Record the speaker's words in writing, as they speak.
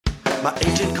My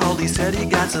agent called, he said he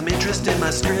got some interest in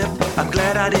my script. I'm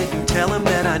glad I didn't tell him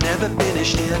that I never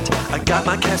finished it. I got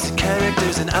my cast of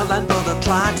characters and outline for the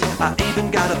plot. I even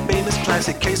got a famous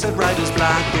classic case of writer's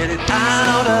block. Get it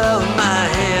out of my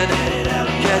head.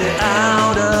 Get it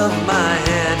out of my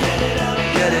head.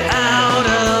 Get it out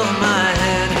of my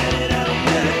head.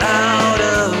 Get it out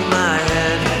of my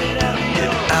head. Get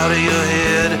it out of your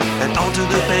head and onto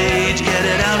the page. Get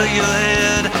it out of your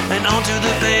head and onto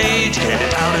the page. Get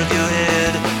it out of your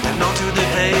head and onto the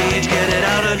page. Get it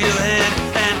out of your head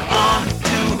and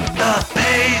onto the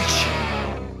page.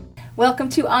 Welcome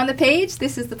to On the Page.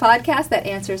 This is the podcast that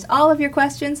answers all of your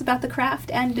questions about the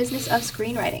craft and business of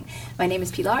screenwriting. My name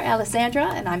is Pilar Alessandra,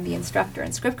 and I'm the instructor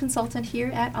and script consultant here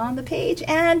at On the Page.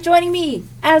 And joining me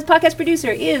as podcast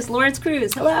producer is Laurence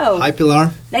Cruz. Hello. Hi,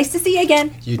 Pilar. Nice to see you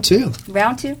again. You too.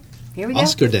 Round two. Here we go.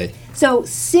 Oscar Day. So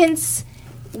since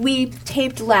we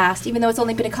taped last, even though it's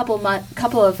only been a couple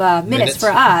of minutes for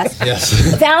us, Yes.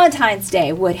 Valentine's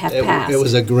Day would have passed. It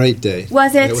was a great day.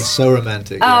 Was it? It was so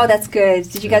romantic. Oh, that's good.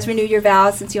 Did you guys renew your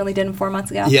vows since you only did them 4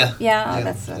 months ago? Yeah. Yeah, oh,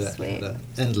 that's so sweet.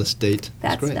 Endless date.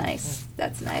 That's great. nice.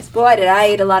 That's nice. Boy, did I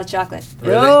eat a lot of chocolate.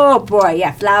 Really? Oh, boy,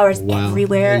 yeah, flowers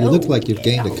everywhere. Yeah, you look like you've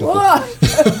gained a couple.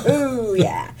 Oh,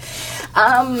 yeah.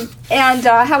 And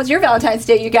how was your Valentine's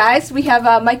Day, you guys? We have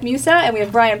Mike Musa and we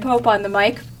have Brian Pope on the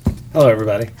mic. Hello,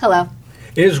 everybody. Hello.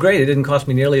 It was great. It didn't cost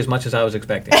me nearly as much as I was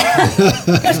expecting.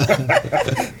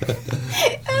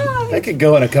 That could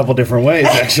go in a couple different ways,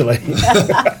 actually.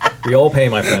 We all pay,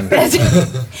 my friend.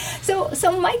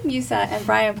 So Mike Musa and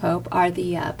Brian Pope are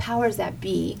the powers that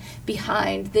be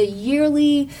behind the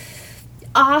yearly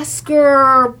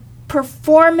Oscar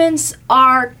performance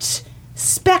art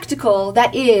spectacle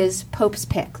that is Pope's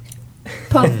Picks.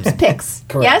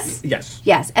 Correct. Yes?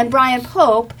 Yes. And Brian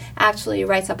Pope actually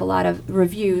writes up a lot of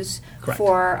reviews Correct.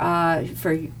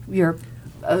 for your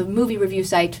movie review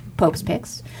site, Pope's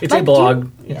Picks. It's a blog.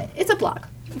 It's a blog.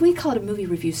 We call it a movie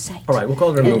review site. All right, we'll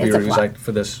call it a movie It's a review blog. site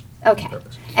for this Okay.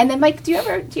 purpose. And then, Mike, do you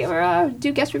ever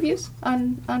do guest reviews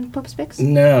on Pope's Picks?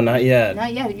 No, not yet.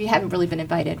 Not yet. You haven't really been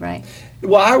invited, right?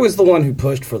 Well, I was the one who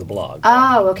pushed for the blog.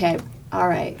 Oh, okay. All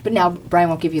right. But now Brian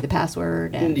won't give you the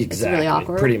password, and Exactly. it's really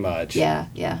awkward. Pretty much. Yeah.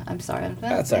 I'm sorry.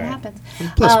 That's it all right. happens.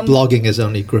 Plus, blogging is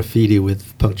only graffiti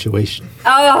with punctuation.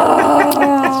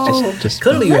 Oh! Just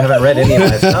Clearly, you haven't read any of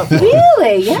my stuff.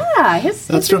 Really? Yeah.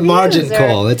 That's from Margin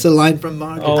Call. It's a line from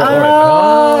Margin Oh, Call. all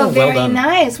right. Oh, Oh, very well done.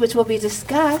 nice, which will be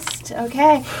discussed.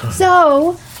 Okay.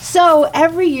 So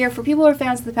every year, for people who are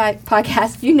fans of the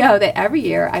podcast, you know that every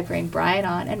year I bring Brian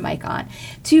on and Mike on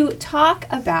to talk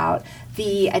about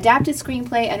the adapted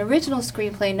screenplay and original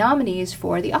screenplay nominees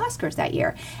for the Oscars that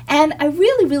year. And I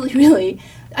really,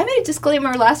 I made a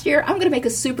disclaimer last year. I'm going to make a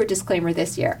super disclaimer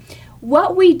this year.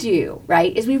 What we do,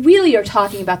 right, is we really are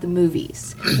talking about the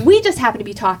movies. We just happen to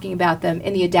be talking about them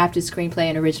in the adapted screenplay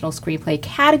and original screenplay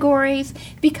categories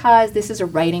because this is a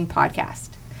writing podcast.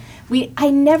 I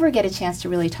never get a chance to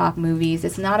really talk movies.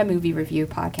 It's not a movie review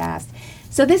podcast.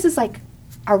 So this is like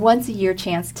our once-a-year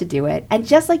chance to do it. And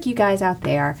just like you guys out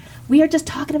there, we are just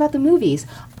talking about the movies,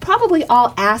 probably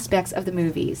all aspects of the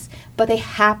movies, but they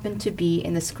happen to be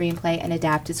in the screenplay and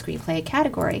adapted screenplay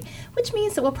category, which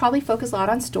means that we'll probably focus a lot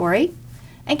on story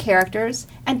and characters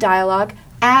and dialogue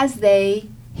as they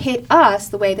hit us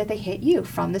the way that they hit you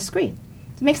from the screen.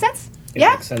 Does it make sense? It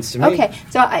Yeah? makes sense to me. Okay,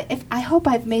 so I hope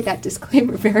I've made that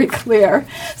disclaimer very clear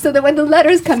so that when the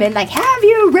letters come in, like, have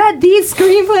you read these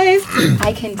screenplays?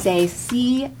 I can say,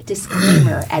 see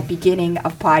disclaimer at beginning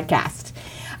of podcast.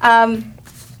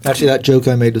 Actually, that joke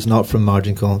I made was not from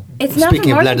Margin Call. It's not from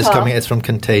Speaking of Margin letters Call. coming, it's from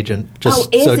Contagion. Oh,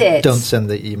 is so it? Don't send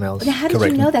the emails. Now, how did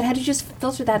correctly. you know that? How did you just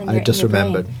filter that in I your just in your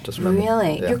remembered. brain? Just remembered.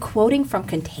 Really? Yeah. You're quoting from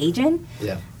Contagion?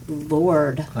 Yeah,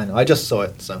 Lord. I know. I just saw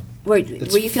it, so. Were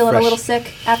It's you feeling fresh. a little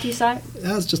sick after you saw it?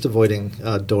 I was just avoiding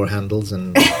door handles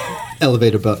and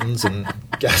elevator buttons and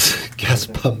gas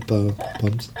pumps.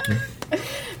 Yeah.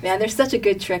 Man, there's such a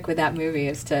good trick with that movie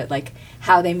as to like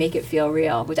how they make it feel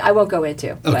real, which I won't go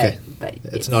into. Okay, but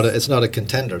it's not a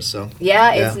contender, so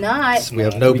Yeah, it's not. we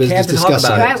have no We business can't talk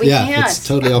discussing about it. it. Right, we yeah, can't. it's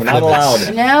totally off We're not limits.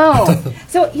 allowed. No.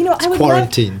 So I would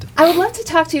quarantined. I would love to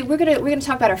talk to you. We're gonna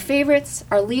talk about our favorites,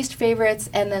 our least favorites,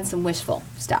 and then some wishful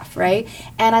stuff, right?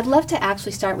 And I'd love to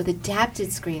actually start with adapted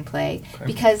screenplay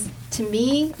because to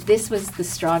me this was the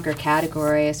stronger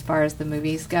category as far as the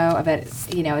movies go. I bet it's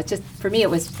just for me it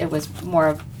was more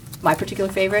of my particular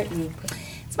favorite, and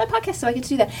it's my podcast, so I get to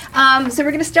do that. So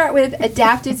we're going to start with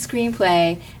adapted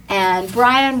screenplay. And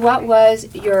Brian, what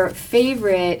was your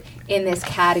favorite in this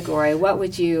category? What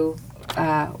would you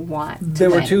want? There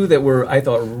were two that were, I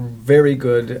thought, very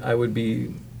good. I would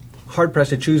be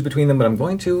hard-pressed to choose between them, but I'm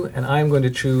going to, and I'm going to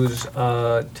choose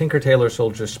Tinker Tailor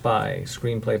Soldier Spy,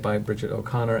 screenplay by Bridget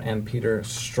O'Connor and Peter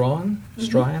Strahan,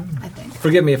 I think.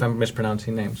 Forgive me if I'm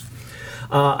mispronouncing names.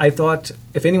 I thought,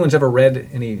 if anyone's ever read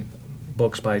any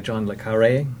books by John le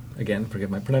Carré, again, forgive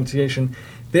my pronunciation,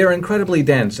 they're incredibly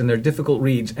dense and they're difficult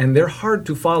reads, and they're hard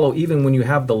to follow even when you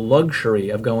have the luxury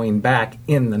of going back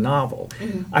in the novel.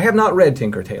 I have not read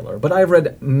Tinker Tailor, but I've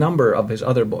read a number of his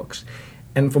other books.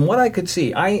 And from what I could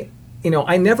see, I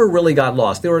never really got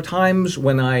lost. There were times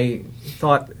when I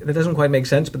thought, that doesn't quite make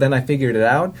sense, but then I figured it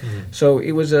out. So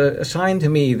it was a sign to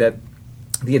me that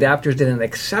the adapters did an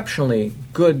exceptionally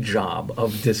good job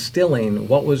of distilling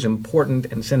what was important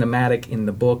and cinematic in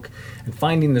the book and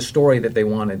finding the story that they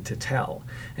wanted to tell.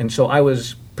 And so I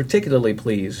was particularly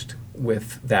pleased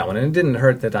with that one. And it didn't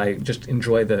hurt that I just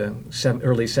enjoy the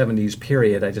early 70s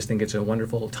period. I just think it's a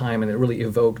wonderful time, and it really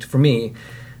evoked, for me,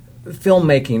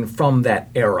 filmmaking from that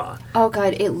era. Oh,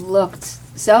 God, it looked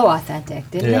so authentic,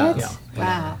 didn't it? Yeah.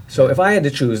 Wow. So if I had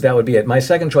to choose, that would be it. My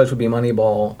second choice would be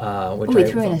Moneyball, which We I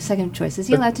threw in a second choice. Is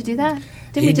he allowed to do that?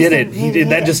 He did it. He did.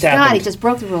 That just happened. God, he just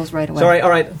broke the rules right away. Sorry, all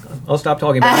right, I'll stop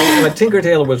talking. But Tinker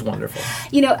Tailor was wonderful.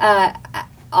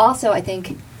 Also, I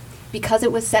think because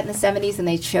it was set in the 70s and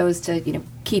they chose to,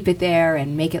 keep it there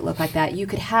and make it look like that, you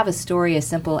could have a story as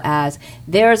simple as,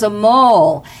 there's a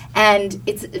mole. And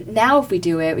it's now if we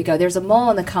do it, we go, there's a mole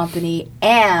in the company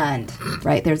and,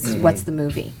 right, there's what's the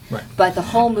movie. Right. But the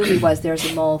whole movie was, there's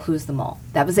a mole, who's the mole?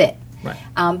 That was it. Right.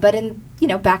 But in,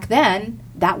 back then,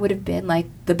 that would have been like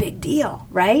the big deal,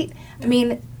 right? I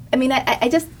mean, I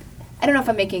don't know if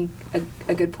I'm making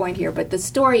a good point here, but the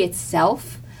story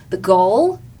itself, the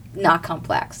goal, not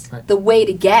complex. Right. The way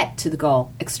to get to the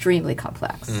goal, extremely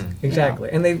complex. Exactly.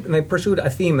 And they pursued a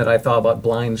theme that I thought about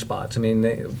blind spots. I mean,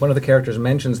 one of the characters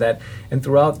mentions that, and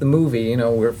throughout the movie,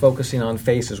 we're focusing on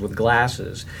faces with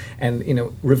glasses. And,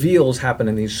 reveals happen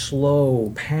in these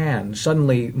slow pans.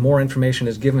 Suddenly, more information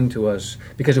is given to us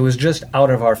because it was just out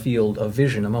of our field of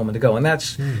vision a moment ago. And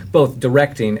that's both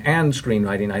directing and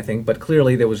screenwriting, I think. But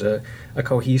clearly, there was a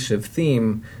cohesive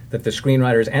theme that the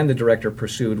screenwriters and the director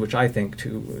pursued, which I think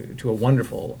to a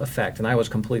wonderful effect, and I was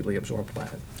completely absorbed by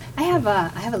it. I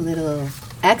have a little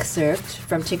excerpt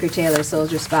from Tinker Tailor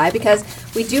Soldier Spy because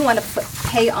we do want to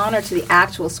pay honor to the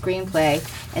actual screenplay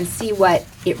and see what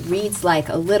it reads like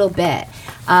a little bit.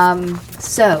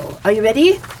 So, are you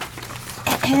ready?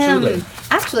 Absolutely.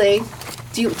 Actually,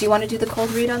 do you want to do the cold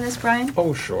read on this, Brian?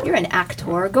 Oh, sure. You're an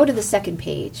actor. Go to the second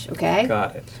page, okay?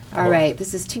 Got it. All right.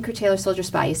 This is Tinker Tailor Soldier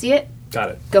Spy. You see it? Got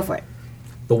it. Go for it.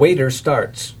 The waiter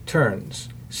starts, turns,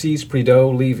 sees Prideaux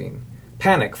leaving.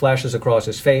 Panic flashes across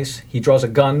his face. He draws a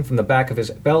gun from the back of his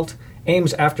belt,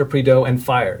 aims after Prideaux, and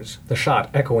fires, the shot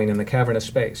echoing in the cavernous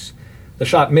space. The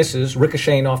shot misses,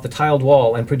 ricocheting off the tiled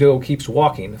wall, and Prideaux keeps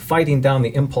walking, fighting down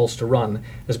the impulse to run,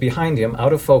 as behind him,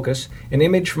 out of focus, an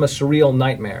image from a surreal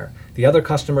nightmare. The other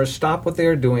customers stop what they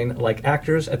are doing, like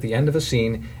actors at the end of a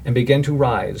scene, and begin to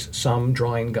rise, some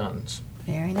drawing guns.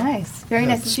 Very nice. Very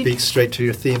nice. It speaks straight to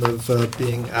your theme of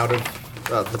being out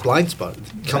of the blind spot.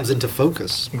 It comes into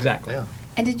focus. Exactly. Yeah.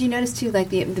 And did you notice, too, like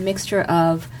the mixture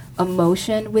of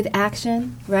emotion with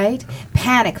action, right?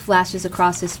 Panic flashes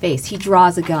across his face. He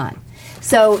draws a gun.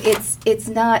 So it's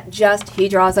not just he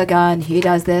draws a gun, he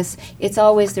does this. It's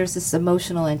always there's this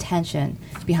emotional intention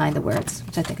behind the words,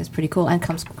 which I think is pretty cool and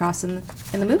comes across in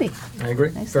the movie. I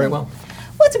agree. Nicely. Very well.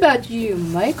 What about you,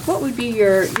 Mike? What would be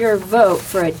your vote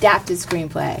for adapted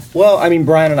screenplay? Well, I mean,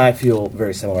 Brian and I feel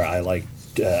very similar. I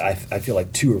feel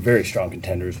like two are very strong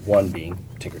contenders. One being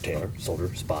Tinker Tailor,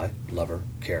 Soldier, Spy, Lover,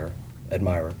 Care,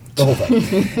 Admirer, the whole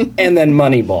thing. And then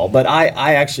Moneyball. But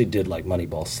I actually did like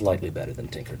Moneyball slightly better than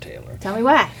Tinker Tailor. Tell me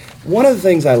why. One of the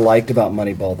things I liked about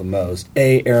Moneyball the most,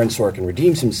 Aaron Sorkin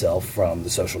redeems himself from The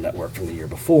Social Network from the year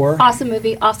before. Awesome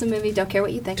movie. Don't care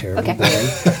what you think. Terribly okay.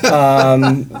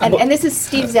 boring. And this is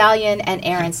Steve Zalian and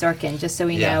Aaron Sorkin, just so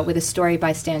we Yeah. know, with a story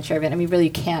by Stan Shervin. I mean, really,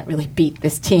 you can't really beat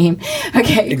this team.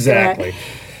 Okay. Exactly.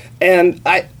 And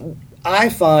I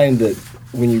find that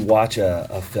when you watch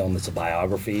a film that's a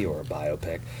biography or a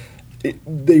biopic,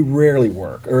 they rarely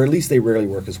work, or at least they rarely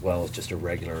work as well as just a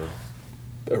regular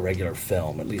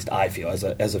film. At least I feel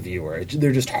as a viewer,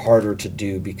 they're just harder to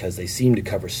do because they seem to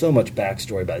cover so much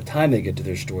backstory. By the time they get to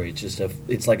their story,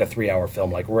 it's like a 3-hour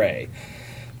film like Ray.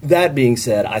 That being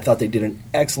said, I thought they did an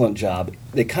excellent job.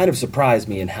 They kind of surprised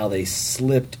me in how they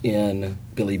slipped in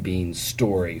Billy Bean's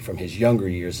story from his younger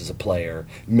years as a player,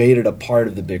 made it a part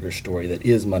of the bigger story that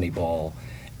is Moneyball,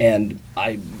 and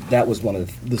that was one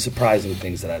of the surprising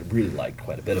things that I really liked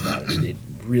quite a bit about it. It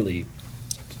really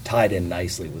tied in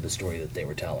nicely with the story that they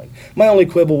were telling. My only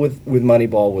quibble with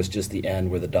Moneyball was just the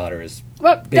end where the daughter is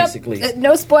Well, basically.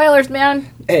 No spoilers, man.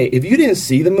 Hey, if you didn't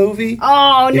see the movie,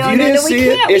 Oh, if no, you no, didn't no, we see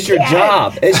can't. it, it's your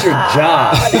job. It's your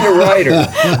job. Be a writer.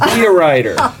 Be a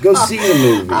writer. Go see the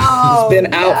movie. It's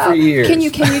been out for years. Can you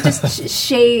just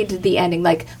shade the ending?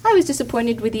 Like, I was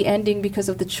disappointed with the ending because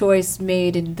of the choice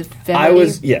made in the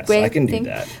family. Yes, way I can thing. do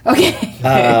that. Okay.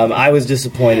 I was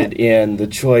disappointed in the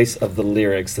choice of the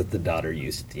lyrics that the daughter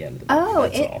used at the end of the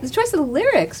movie. That's all. The choice of the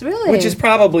lyrics, really. Which is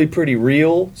probably pretty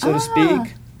real, so to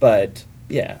speak. But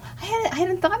yeah, I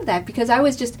hadn't thought of that because I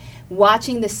was just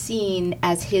watching the scene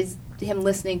as him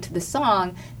listening to the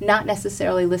song, not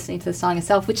necessarily listening to the song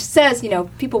itself, which says,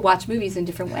 people watch movies in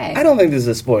different ways. I don't think this is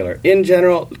a spoiler. In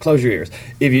general, close your ears.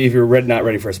 If you're not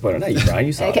ready for a spoiler, not you, Brian.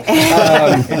 You saw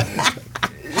it.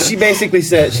 She basically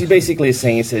is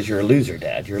saying, it says, "You're a loser,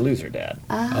 Dad. You're a loser, Dad."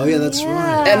 Oh yeah, that's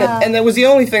right. And that was the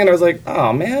only thing that I was like,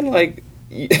 oh man, like.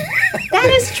 That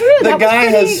is true. The guy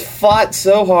has fought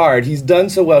so hard. He's done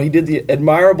so well. He did the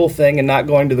admirable thing in not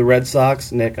going to the Red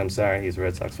Sox. Nick, I'm sorry, he's a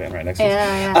Red Sox fan right next to us.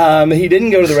 Yeah. He didn't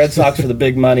go to the Red Sox for the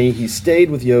big money. He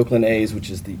stayed with the Oakland A's, which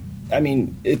is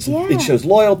it shows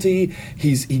loyalty.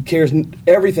 He cares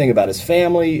everything about his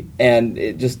family, and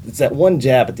it's that one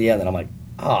jab at the end that I'm like,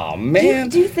 oh man.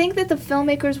 Do you think that the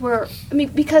filmmakers were? I mean,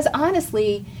 because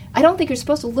honestly, I don't think you're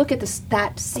supposed to look at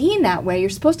that scene that way. You're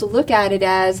supposed to look at it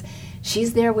as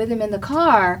she's there with him in the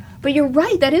car. But you're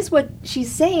right, that is what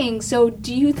she's saying. So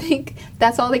do you think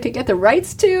that's all they could get the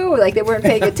rights to? Or like they weren't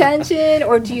paying attention?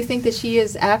 Or do you think that she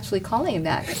is actually calling him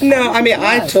that? No, I mean,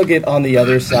 I took it on the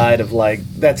other side of like,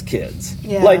 that's kids.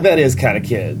 Yeah. Like, that is kind of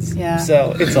kids. Yeah.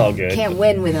 So it's all good. Can't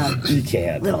win with them. You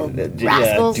can't. Little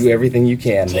rascals. Do everything you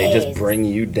can. Jeez. They just bring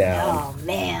you down. Oh,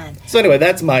 man. So anyway,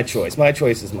 that's my choice. My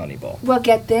choice is Moneyball. Well,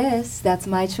 get this. That's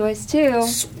my choice, too.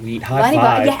 Sweet. High Moneyball.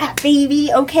 five. Yeah,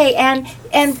 baby. Okay, and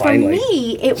for Finally.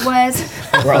 me, it was...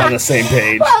 We're on the same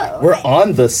page. Well, We're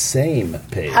on the same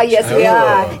page. Oh, yes, we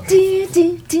are. Do,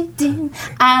 do, do, do.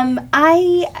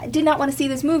 I did not want to see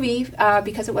this movie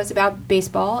because it was about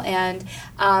baseball, and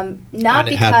not and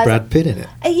it because had Brad Pitt in it.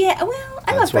 Yeah, well,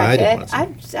 I love That's why I Brad didn't Pitt.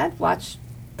 want to see I'd watch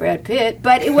Brad Pitt,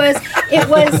 but it was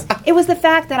the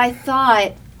fact that I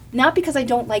thought. Not because I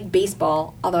don't like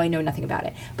baseball, although I know nothing about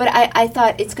it, but I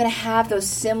thought it's going to have those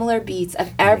similar beats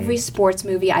of every sports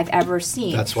movie I've ever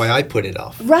seen. That's why I put it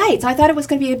off. Right. So I thought it was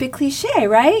going to be a big cliche,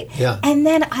 right? Yeah. And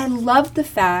then I loved the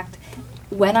fact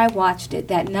when I watched it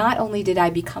that not only did I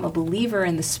become a believer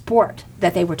in the sport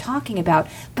that they were talking about,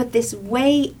 but this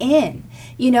way in,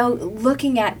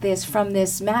 looking at this from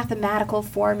this mathematical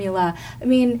formula. I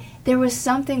mean, there was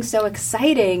something so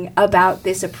exciting about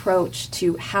this approach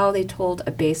to how they told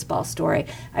a baseball story.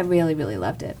 I really, really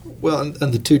loved it. Well,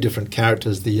 and the two different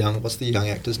characters, what's the young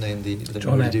actor's name?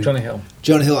 Johnny Hill.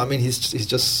 Jonah Hill. I mean, he's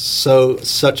just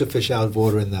such a fish out of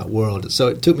water in that world. So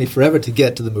it took me forever to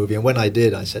get to the movie, and when I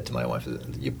did, I said to my wife,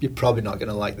 "You're probably not going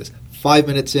to like this." 5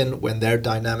 minutes in, when their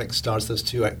dynamic starts, those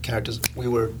two characters, we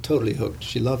were totally hooked.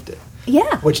 She loved it.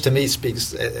 Yeah. Which to me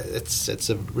speaks, it's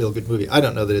a real good movie. I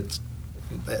don't know that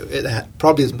it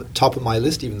probably is top of my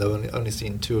list, even though I've only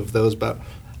seen two of those, but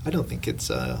I don't think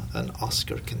it's an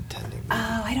Oscar contending movie.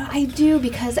 Oh, I do,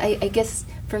 because I guess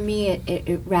for me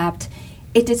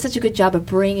it did such a good job of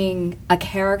bringing a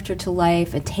character to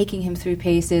life and taking him through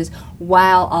paces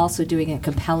while also doing a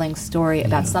compelling story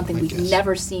about something we've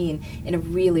never seen in a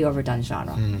really overdone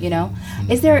genre.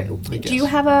 Is there? Do you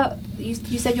have You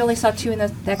said you only saw two in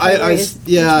that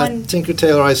category. Tinker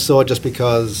Tailor I saw just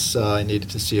because I needed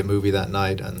to see a movie that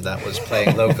night, and that was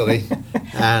playing locally.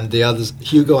 And the others,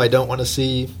 Hugo, I don't want to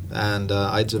see, and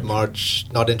Ides of March,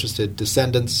 not interested.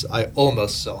 Descendants, I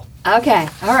almost saw. Okay,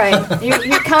 all right.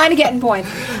 You're kind of getting points.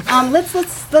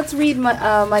 Let's read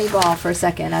Moneyball for a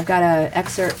second. I've got an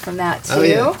excerpt from that too. Oh,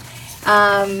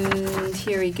 yeah.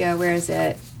 Here we go. Where is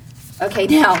it? Okay,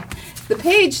 now the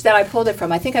page that I pulled it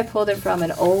from. I think I pulled it from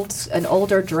an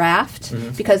older draft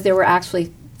because there were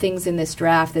actually things in this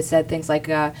draft that said things like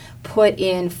put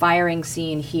in firing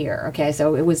scene here. Okay,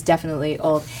 so it was definitely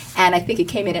old. And I think it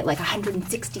came in at like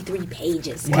 163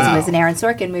 pages because it was an Aaron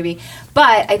Sorkin movie.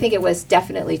 But I think it was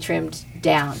definitely trimmed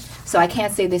down. So I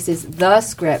can't say this is the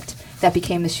script that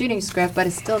became the shooting script, but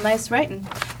it's still nice writing.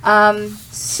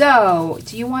 So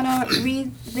do you want to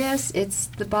read this? It's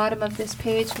the bottom of this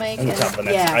page, Mike. On the top of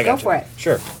the next. Yeah, I go got for you. it.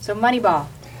 Sure. So Moneyball.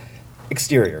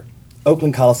 Exterior.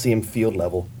 Oakland Coliseum field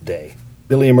level day.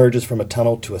 Billy emerges from a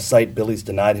tunnel to a site Billy's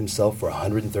denied himself for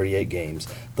 138 games.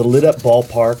 The lit-up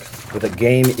ballpark with a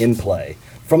game in play.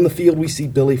 From the field, we see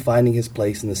Billy finding his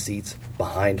place in the seats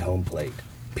behind home plate.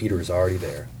 Peter is already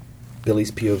there.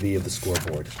 Billy's POV of the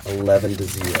scoreboard,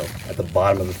 11-0 at the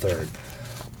bottom of the third.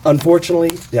 Unfortunately,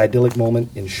 the idyllic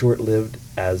moment is short-lived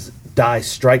as Die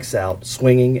strikes out,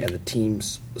 swinging, and the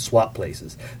teams swap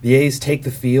places. The A's take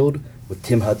the field with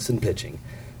Tim Hudson pitching.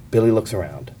 Billy looks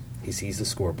around. He sees the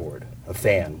scoreboard, a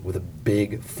fan with a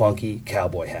big, funky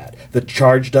cowboy hat, the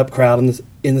charged-up crowd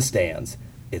in the stands.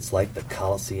 It's like the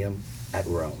Coliseum at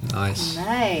Rome. Nice.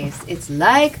 Nice. It's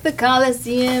like the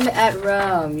Colosseum at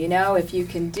Rome. You know, if you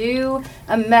can do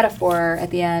a metaphor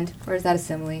at the end, or is that a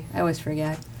simile? I always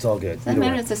forget. It's all good. Doesn't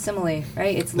matter. It's a simile,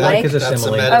 right? It's No, like. is a That's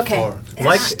simile. a metaphor. Okay.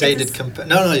 Like stated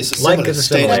no, it's a Like simile. is a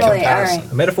Stated simile. comparison. All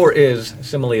right. A metaphor is,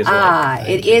 simile is like.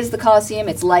 It is the Colosseum.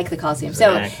 It's like the Colosseum.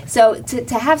 Exactly. So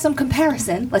to have some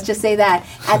comparison, let's just say that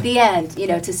at the end, you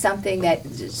know, to something that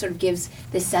sort of gives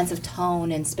this sense of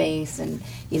tone and space, and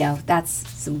you know, that's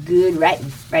some good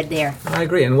writing right there. I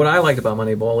agree. And what I liked about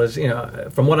Moneyball is, you know,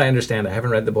 from what I understand, I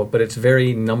haven't read the book, but it's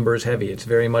very numbers heavy. It's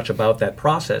very much about that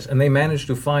process. And they managed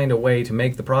to find a way to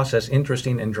make the process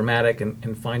interesting and dramatic,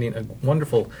 and finding a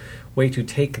wonderful way to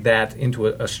take that into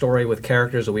a story with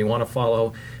characters that we want to follow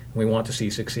and we want to see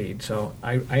succeed. So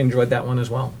I enjoyed that one as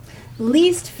well.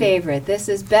 Least favorite. This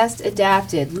is best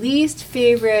adapted. Least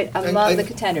favorite among the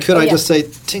contenders. Could I yeah. just say,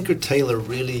 Tinker Tailor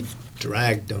really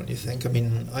dragged, don't you think? I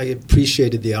mean, I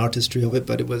appreciated the artistry of it,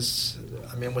 but it was,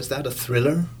 I mean, was that a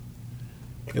thriller?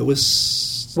 It was...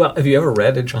 Well, have you ever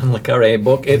read a John le Carré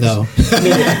book? No.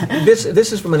 I mean, this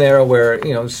is from an era where,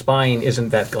 you know, spying isn't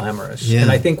that glamorous. Yeah.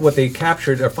 And I think what they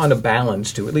captured or found a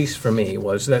balance to, at least for me,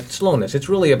 was that slowness. It's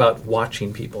really about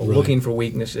watching people, Right. looking for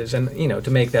weaknesses, and, you know, to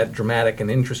make that dramatic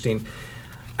and interesting.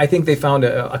 I think they found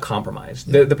a compromise.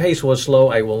 Yeah. The pace was slow,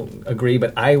 I will agree,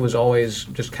 but I was always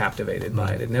just captivated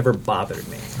by it. It never bothered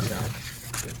me. So.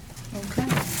 Okay.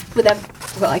 But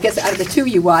well, I guess out of the two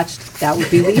you watched, that would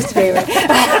be least favorite.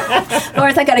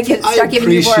 Lawrence, I got to start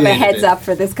giving you more of a appreciated heads it. up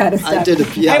for this kind of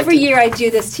stuff. Yeah, Every year I do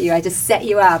this to you. I just set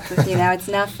you up. You know, it's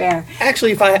not fair.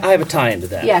 Actually, if I have a tie into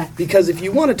that. Yeah. Because if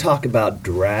you want to talk about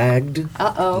dragged,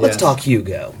 Uh-oh. let's Yes. talk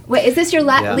Hugo. Wait, is this your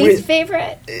Yeah. least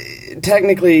favorite?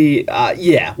 Technically,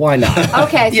 yeah, why not?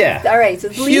 Okay. So, Yeah. all right. So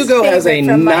the least Hugo has a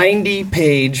favorite from Mike.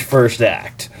 90-page first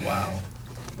act. Wow.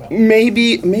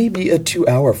 Maybe a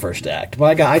 2-hour first act.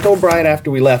 My God, I told Brian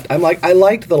after we left, I'm like, I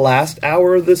liked the last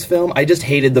hour of this film. I just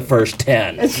hated the first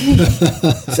 10.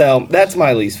 So that's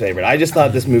my least favorite. I just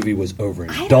thought this movie was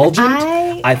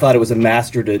overindulgent. I thought it was a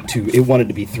master to it wanted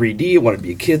to be 3D, it wanted to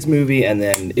be a kids movie, and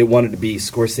then it wanted to be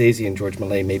Scorsese and George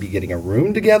Millay maybe getting a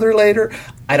room together later.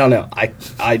 I don't know.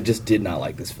 I just did not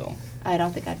like this film. I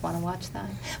don't think I'd want to watch that.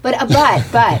 But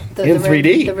the, In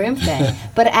 3D. the room thing.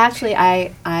 But actually,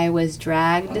 I was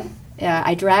dragged.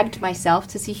 I dragged myself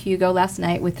to see Hugo last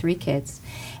night with 3 kids,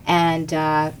 and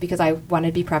because I wanted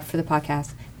to be prepped for the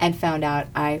podcast, and found out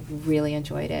I really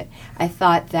enjoyed it. I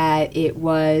thought that it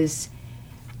was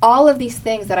all of these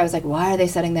things that I was like, why are they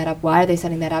setting that up? Why are they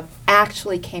setting that up?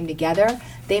 Actually came together.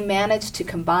 They managed to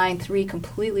combine 3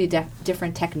 completely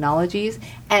different technologies,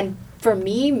 and for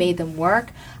me, made them work.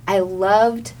 I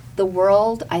loved the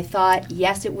world. I thought,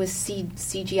 yes, it was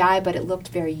CGI, but it looked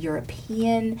very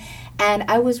European. And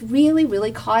I was really,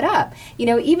 really caught up. You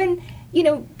know, even, you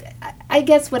know, I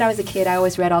guess when I was a kid, I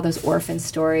always read all those orphan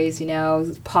stories, you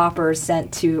know, paupers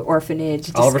sent to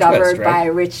orphanage, Oliver discovered Twist, right? by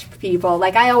rich people.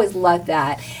 Like, I always loved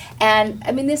that. And,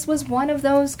 I mean, this was one of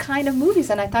those kind of movies,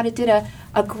 and I thought it did it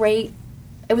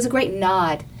was a great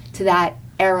nod to that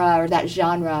era or that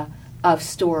genre of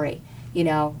story. You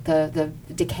know, the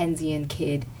Dickensian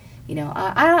kid. You know,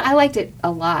 I liked it a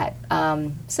lot.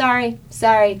 Sorry,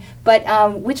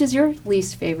 but which is your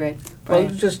least favorite, Brian?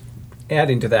 Well, just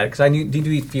adding to that, because I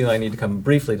do feel I need to come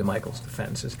briefly to Michael's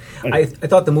defense. I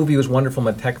thought the movie was wonderful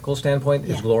from a technical standpoint.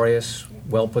 It's glorious,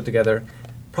 well put together,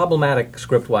 problematic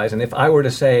script-wise. And if I were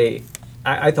to say,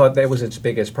 I thought that was its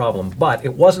biggest problem, but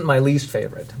it wasn't my least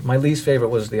favorite. My least favorite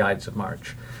was The Ides of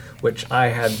March, which I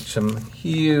had some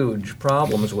huge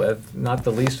problems with, not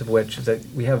the least of which is that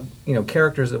we have, you know,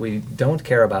 characters that we don't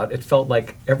care about. It felt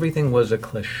like everything was a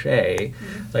cliche.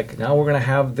 Like, now we're going to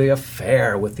have the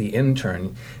affair with the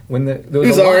intern. When there was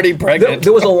Who's already pregnant.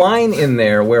 There was a line in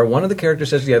there where one of the characters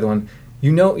says to the other one,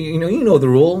 you know the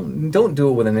rule. Don't do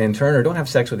it with an intern, or don't have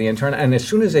sex with the intern. And as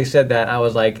soon as they said that, I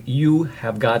was like, you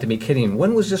have got to be kidding.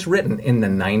 When was this written? In the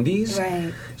 90s?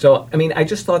 Right. So, I mean, I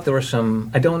just thought there were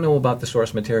some, I don't know about the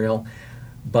source material,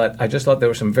 but I just thought there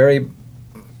were some very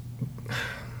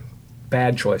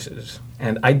bad choices.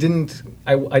 And I didn't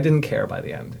care by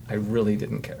the end. I really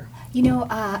didn't care. You know,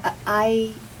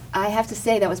 I have to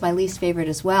say that was my least favorite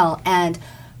as well. And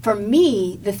for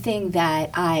me, the thing that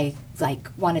I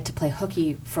wanted to play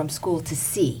hooky from school to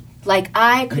see Like,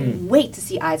 I couldn't wait to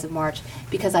see Ides of March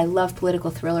because I love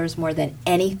political thrillers more than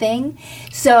anything.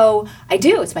 So I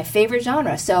do. It's my favorite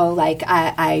genre. So, like,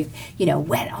 I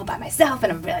went all by myself,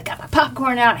 and I really got my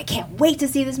popcorn out. I can't wait to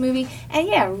see this movie. And,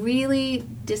 yeah, really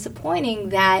disappointing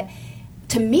that,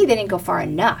 to me, they didn't go far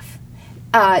enough.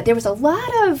 There was a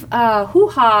lot of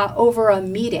hoo-ha over a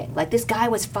meeting. Like, this guy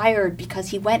was fired because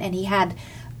he went and he had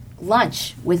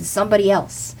lunch with somebody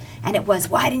else. And it was,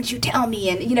 why didn't you tell me?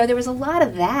 And, there was a lot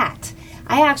of that.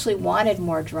 I actually wanted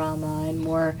more drama and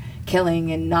more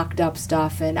killing and knocked up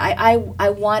stuff. And I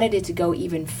wanted it to go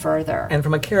even further. And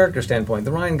from a character standpoint,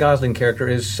 the Ryan Gosling character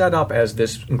is set up as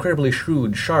this incredibly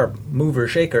shrewd, sharp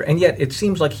mover-shaker. And yet it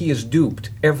seems like he is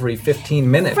duped every 15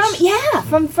 minutes.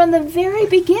 From the very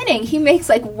beginning, he makes,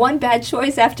 like, one bad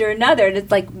choice after another. And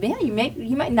it's like, man,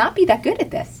 you might not be that good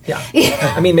at this. Yeah.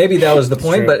 I mean, maybe that was the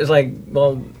point, but it's like,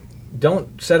 well,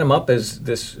 don't set him up as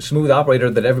this smooth operator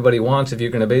that everybody wants if you're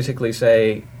going to basically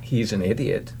say he's an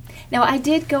idiot. Now, I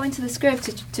did go into the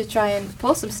script to try and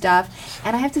pull some stuff,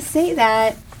 and I have to say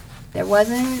that there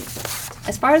wasn't,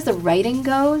 as far as the writing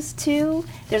goes, too,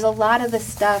 there's a lot of the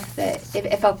stuff that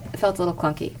it felt a little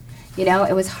clunky.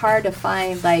 It was hard to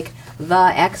find, like,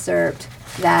 the excerpt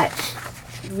that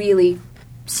really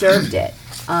served it.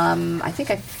 I think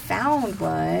I found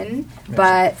one,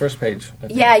 but first page.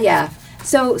 Yeah.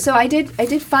 So I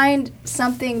did find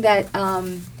something that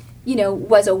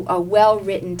was a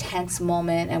well-written, tense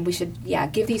moment, and we should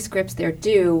give these scripts their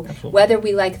due. Absolutely. Whether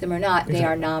we like them or not. Exactly. They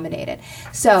are nominated.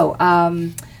 So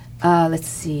let's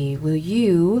see. Will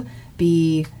you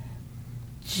be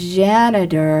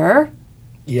janitor?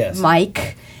 Yes.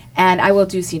 Mike, and I will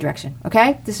do scene direction.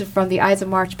 Okay. This is from the Ides of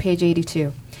March, page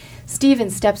 82. Stephen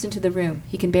steps into the room.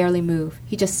 He can barely move.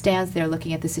 He just stands there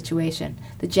looking at the situation.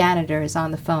 The janitor is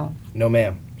on the phone. No,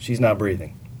 ma'am. She's not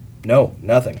breathing. No,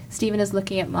 nothing. Stephen is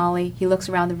looking at Molly. He looks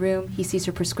around the room. He sees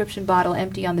her prescription bottle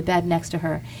empty on the bed next to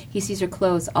her. He sees her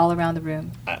clothes all around the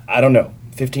room. I don't know.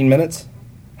 15 minutes?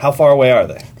 How far away are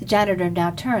they? The janitor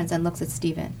now turns and looks at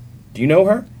Stephen. Do you know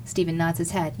her? Stephen nods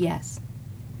his head. Yes.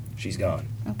 She's gone.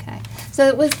 Okay. So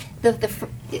it was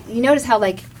you notice how,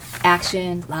 like,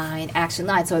 action line,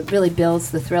 so it really builds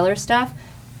the thriller stuff.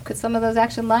 Could some of those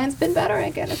action lines been better?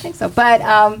 Again, I think so. But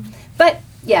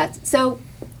yeah, so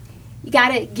you got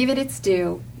to give it its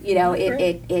due.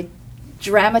 It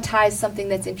dramatized something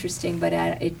that's interesting, but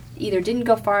it either didn't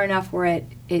go far enough or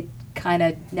it kind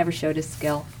of never showed his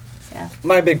skill. Yeah.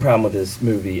 My big problem with this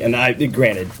movie, and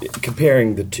granted,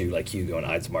 comparing the two, like Hugo and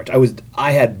Ides of March,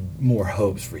 I had more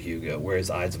hopes for Hugo, whereas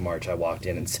Ides of March, I walked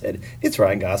in and said, it's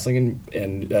Ryan Gosling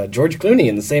and George Clooney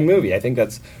in the same movie. I think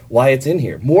that's why it's in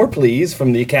here. More, please,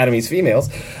 from the Academy's females.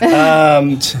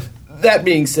 That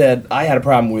being said, I had a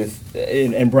problem with,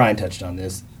 and Brian touched on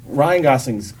this, Ryan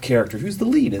Gosling's character, who's the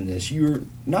lead in this, you're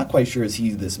not quite sure, is he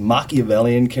this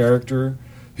Machiavellian character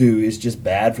who is just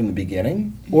bad from the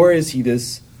beginning, or is he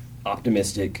this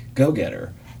optimistic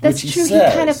go-getter? That's which true. He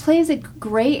kind of plays a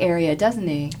gray area, doesn't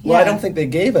he? Well, I don't think they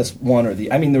gave us one or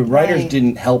the... I mean, the writers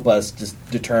didn't help us just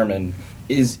determine,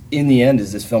 in the end,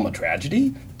 is this film a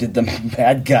tragedy? Did the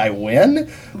bad guy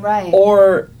win? Right.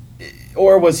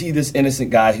 Or was he this innocent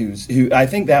guy who I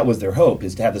think that was their hope,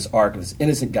 is to have this arc of this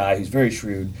innocent guy who's very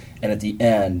shrewd, and at the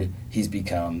end, he's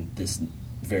become this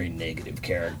very negative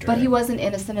character. But he wasn't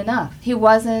innocent enough. He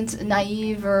wasn't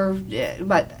naive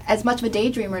but as much of a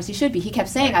daydreamer as he should be. He kept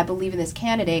saying, I believe in this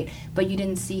candidate, but you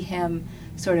didn't see him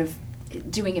sort of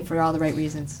doing it for all the right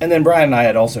reasons. And then Brian and I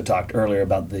had also talked earlier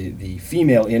about the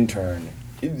female intern.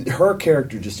 Her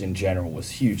character just in general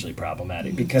was hugely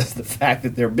problematic because the fact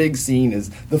that their big scene is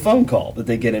the phone call that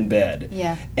they get in bed.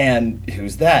 Yeah. And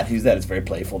who's that? It's very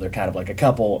playful. They're kind of like a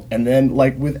couple. And then,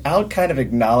 like, without kind of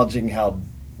acknowledging how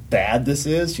bad this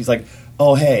is, she's like,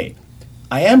 oh, hey,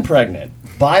 I am pregnant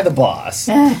by the boss.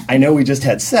 I know we just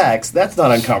had sex. That's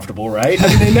not uncomfortable, right? I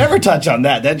mean, they never touch on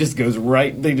that. That just goes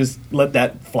right. They just let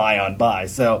that fly on by.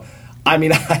 So, I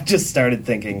mean, I just started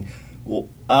thinking, well,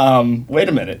 wait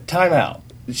a minute, time out.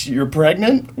 You're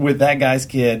pregnant with that guy's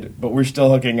kid, but we're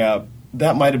still hooking up.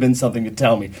 That might have been something to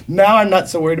tell me. Now I'm not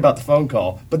so worried about the phone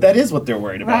call, but that is what they're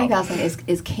worried about. Ryan Gosling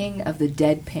is king of the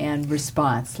deadpan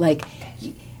response. Like,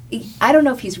 I don't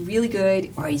know if he's really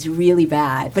good or he's really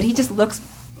bad, but he just looks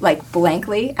like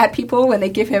blankly at people when they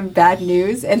give him bad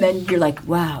news, and then you're like,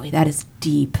 wow, that is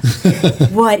deep.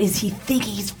 What is he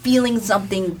thinking? He's feeling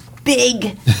something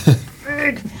big.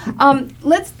 Wig.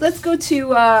 Let's go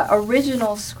to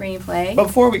original screenplay.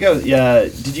 Before we go,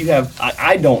 did you have?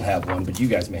 I don't have one, but you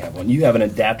guys may have one. You have an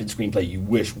adapted screenplay you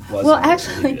wish wasn't. Well,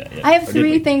 actually, I have Or did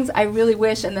 3 we? things I really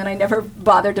wish, and then I never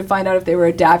bothered to find out if they were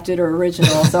adapted or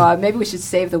original. So maybe we should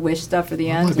save the wish stuff for the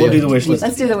end. We'll do the wish list.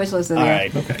 Let's do the wish list at the All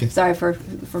end. right. Okay. Sorry for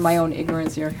my own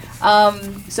ignorance here.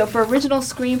 So for original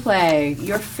screenplay,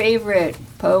 your favorite,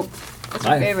 Pope. What's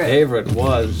your My favorite? favorite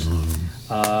was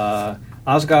Asghar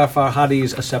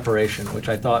Farhadi's A Separation, which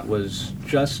I thought was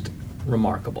just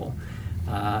remarkable.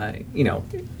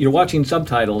 You're watching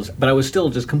subtitles, but I was still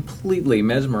just completely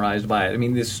mesmerized by it. I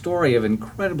mean, this story of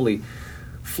incredibly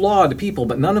flawed people,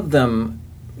 but none of them,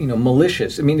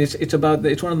 malicious. I mean, it's one of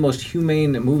the most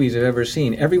humane movies I've ever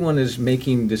seen. Everyone is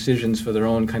making decisions for their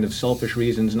own kind of selfish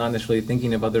reasons, not necessarily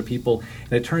thinking of other people,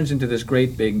 and it turns into this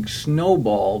great big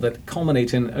snowball that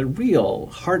culminates in a real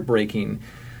heartbreaking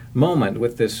moment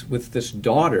with this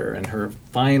daughter and her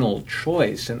final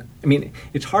choice. And I mean,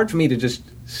 it's hard for me to just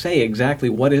say exactly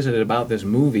what is it about this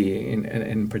movie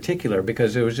in particular,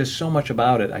 because there was just so much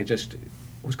about it I just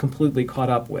was completely caught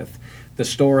up with. The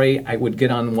story, I would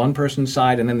get on one person's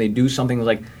side, and then they do something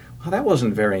like, oh, that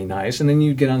wasn't very nice, and then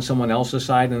you get on someone else's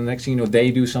side, and the next thing you know,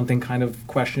 they do something kind of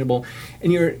questionable,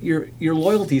 and your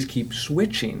loyalties keep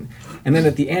switching, and then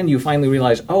at the end you finally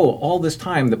realize, oh, all this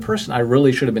time the person I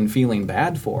really should have been feeling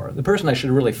bad for, the person I should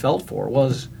have really felt for,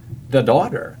 was the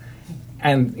daughter.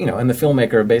 And and the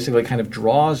filmmaker basically kind of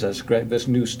draws us this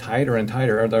noose tighter and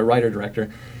tighter, or the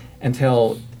writer-director,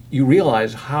 until you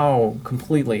realize how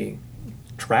completely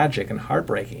tragic and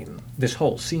heartbreaking this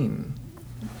whole scene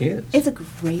is. It's a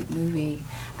great movie.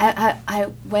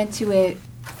 I went to it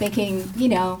thinking,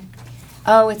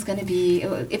 it's going to be,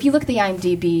 if you look at the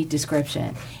IMDb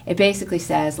description, it basically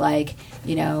says,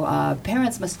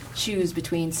 parents must choose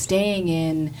between staying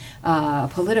in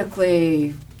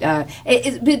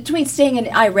between staying in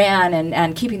Iran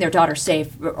and keeping their daughter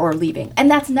safe or leaving. And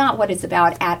that's not what it's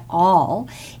about at all.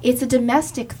 It's a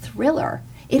domestic thriller.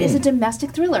 It is a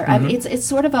domestic thriller. Mm-hmm. I mean, it's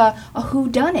sort of a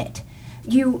whodunit.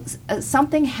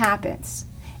 Something happens,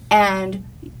 and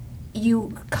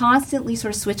you constantly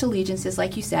sort of switch allegiances,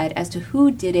 like you said, as to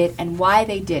who did it and why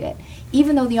they did it,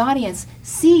 even though the audience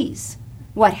sees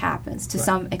what happens to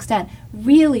some extent.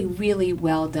 Really, really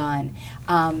well done.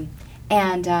 And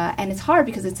it's hard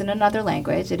because it's in another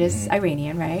language. It is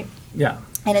Iranian, right? Yeah,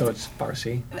 And so it's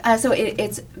Farsi. So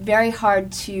it's very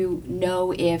hard to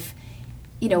know if,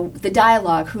 the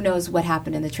dialogue, who knows what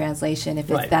happened in the translation, if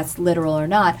that's literal or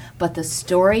not. But the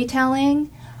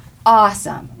storytelling,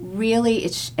 awesome. Really,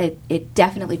 it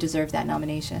definitely deserved that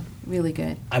nomination. Really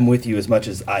good. I'm with you as much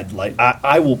as I'd like.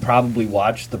 I will probably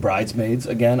watch The Bridesmaids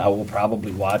again. I will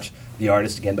probably watch The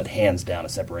Artist again, but hands down, A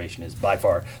Separation is by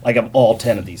far, of all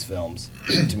 10 of these films,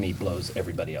 to me, blows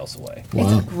everybody else away.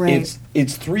 Wow. It's great.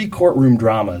 It's 3 courtroom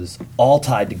dramas all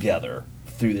tied together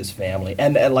through this family.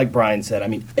 And like Brian said, I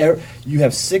mean, you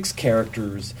have 6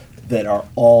 characters that are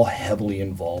all heavily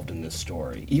involved in this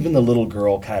story. Even the little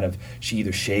girl she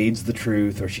either shades the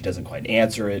truth or she doesn't quite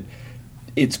answer it.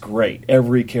 It's great.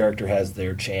 Every character has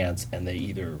their chance, and they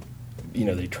either,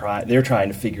 they're trying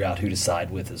to figure out who to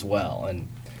side with as well. And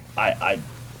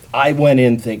I went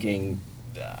in thinking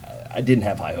I didn't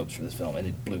have high hopes for this film, and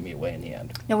it blew me away in the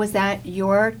end. Now, was that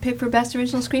your pick for best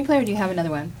original screenplay, or do you have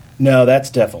another one? No, that's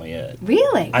definitely it.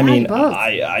 Really? I mean, both.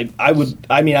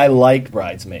 I liked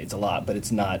Bridesmaids a lot, but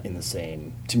it's not in the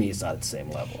same. To me, it's not at the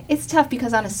same level. It's tough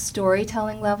because on a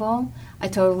storytelling level, I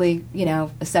totally,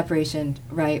 a separation,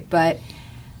 right? And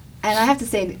I have to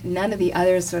say, none of the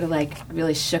others sort of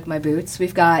really shook my boots.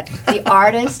 We've got The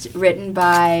Artist, written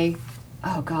by,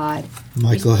 oh God,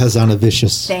 Michael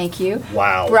Hazanavicius. thank you.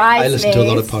 Wow. I Bridesmaids. listen to a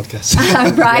lot of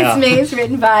podcasts. Bridesmaids,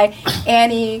 written by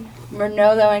Annie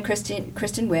Murnolo and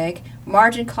Kristen Wiig.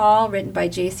 Margin Call, written by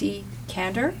J.C.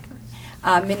 Kander.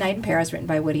 Midnight in Paris, written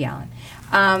by Woody Allen.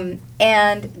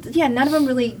 And yeah, none of them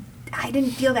really. I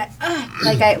didn't feel that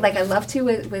like I love to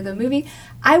with a movie.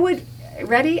 I would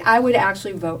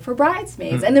actually vote for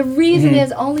Bridesmaids, and the reason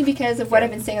is only because of what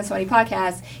I've been saying on so many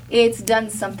podcasts. It's done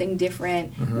something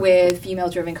different with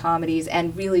female-driven comedies,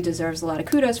 and really deserves a lot of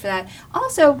kudos for that.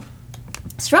 Also,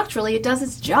 structurally, it does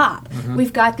its job.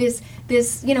 We've got this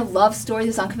love story,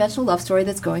 this unconventional love story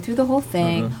that's going through the whole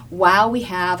thing, while we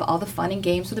have all the fun and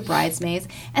games with the bridesmaids,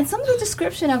 and some of the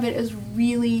description of it is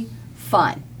really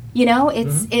fun.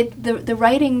 The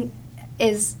writing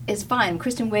is fine.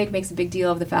 Kristen Wiig makes a big deal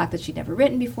of the fact that she'd never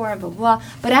written before and blah, blah, blah.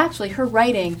 But actually, her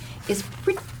writing is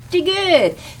pretty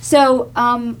good. So,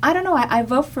 I don't know. I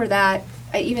vote for that,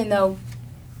 even though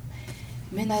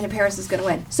Midnight in Paris is going to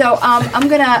win. So I'm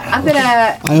gonna.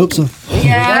 I hope so.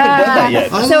 Yeah.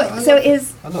 yet.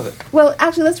 I love it. Well,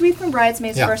 actually, let's read from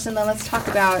Bridesmaids Yeah. first, and then let's talk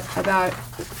about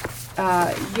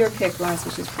your pick, Laurence,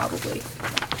 which is probably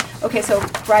okay. So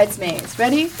Bridesmaids,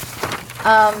 ready?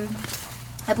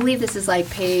 I believe this is like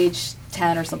page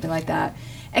 10 or something like that.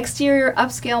 Exterior,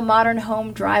 upscale, modern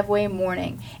home, driveway,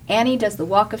 morning. Annie does the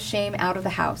walk of shame out of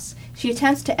the house. She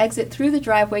attempts to exit through the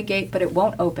driveway gate, but it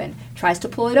won't open. Tries to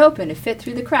pull it open to fit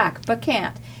through the crack, but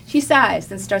can't. She sighs,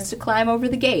 then starts to climb over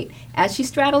the gate. As she's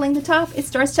straddling the top, it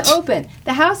starts to open.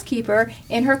 The housekeeper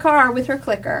in her car with her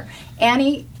clicker.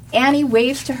 Annie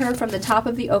waves to her from the top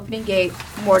of the opening gate,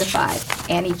 mortified.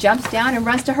 Annie jumps down and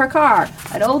runs to her car.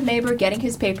 An old neighbor getting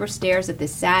his paper stares at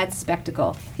this sad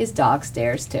spectacle. His dog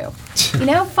stares too.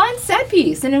 Fun set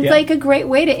piece. And it's like a great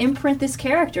way to imprint this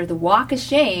character, the walk of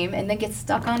shame, and then get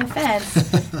stuck on a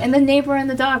fence. And the neighbor and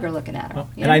the dog are looking at her.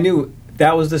 And I knew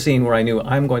that was the scene where I knew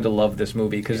I'm going to love this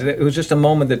movie, because it was just a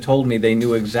moment that told me they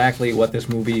knew exactly what this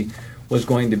movie was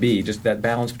going to be. Just that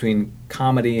balance between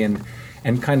comedy and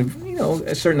kind of,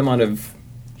 a certain amount of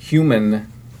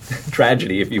human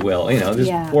tragedy, if you will.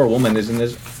 This poor woman is in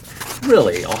this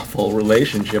really awful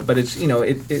relationship, but it's,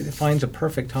 it finds a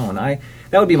perfect tone.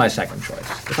 That would be my second choice.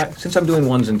 Since I'm doing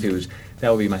ones and twos, that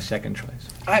would be my second choice.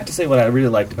 I have to say what I really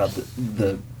liked about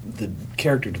the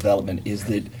character development is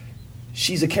that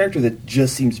she's a character that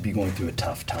just seems to be going through a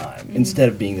tough time instead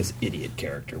of being this idiot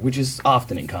character, which is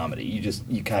often in comedy.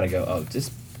 You kind of go, oh,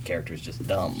 this character is just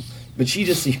dumb. But she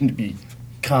just seemed to be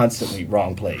constantly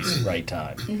wrong place, right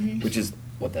time, which is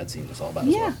what that scene was all about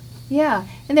as well. Yeah,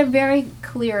 and they're very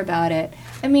clear about it.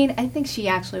 I mean, I think she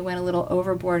actually went a little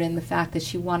overboard in the fact that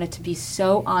she wanted to be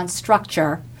so on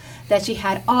structure that she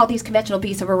had all these conventional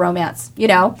beats of a romance.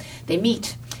 They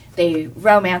meet, they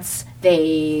romance,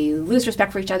 they lose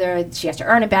respect for each other, she has to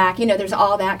earn it back. There's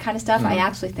all that kind of stuff. I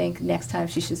actually think next time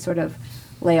she should sort of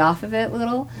lay off of it a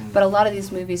little. But a lot of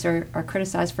these movies are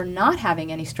criticized for not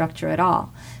having any structure at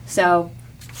all. So,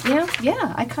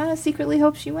 I kind of secretly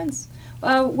hope she wins.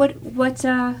 Well,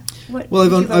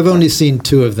 I've only seen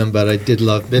two of them, but I did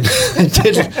love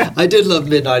I did love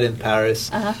Midnight in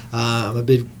Paris. I'm a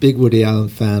big Woody Allen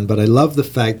fan, but I love the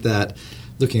fact that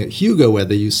looking at Hugo, where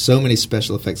they use so many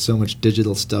special effects, so much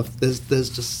digital stuff,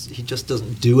 he just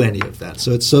doesn't do any of that.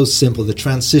 So it's so simple. The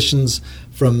transitions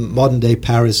from modern day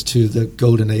Paris to the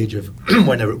golden age of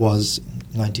whenever it was,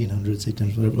 1900s,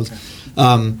 1800s, whatever it was.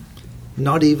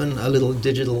 Not even a little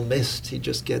digital mist. He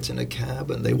just gets in a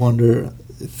cab and they wander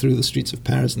through the streets of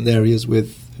Paris, and there he is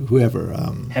with whoever,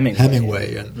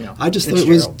 Hemingway. And I just thought it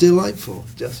was delightful.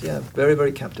 Just, very,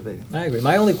 very captivating. I agree.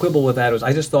 My only quibble with that was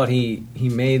I just thought he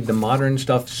made the modern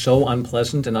stuff so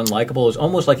unpleasant and unlikable. It was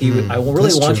almost like I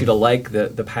really want you to like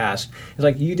the past. It's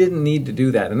like you didn't need to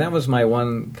do that. And that was my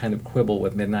one kind of quibble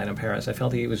with Midnight in Paris. I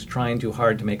felt he was trying too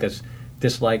hard to make us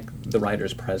dislike the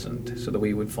writer's present so that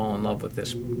we would fall in love with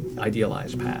this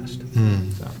idealized past.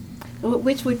 So.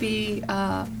 Which would be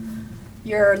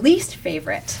your least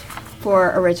favorite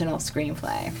for original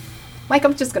screenplay? Mike,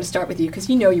 I'm just going to start with you because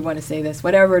you want to say this,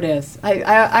 whatever it is.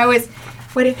 I always,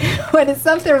 when it's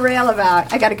something real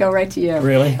about, I got to go right to you.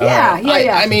 Really? Yeah.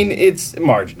 I mean, it's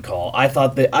margin call. I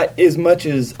thought that, as much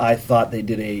as I thought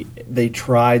they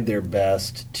tried their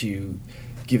best to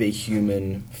give a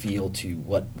human feel to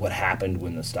what happened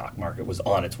when the stock market was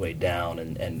on its way down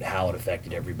and how it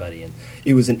affected everybody. And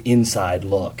it was an inside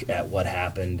look at what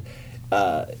happened.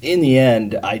 In the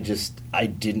end, I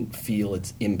didn't feel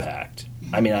its impact.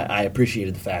 I mean, I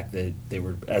appreciated the fact that they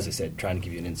were, as I said, trying to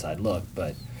give you an inside look.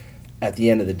 But at the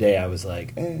end of the day, I was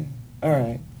like, all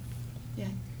right. Yeah.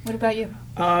 What about you?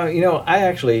 I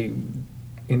actually,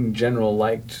 in general,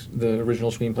 liked the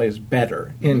original screenplays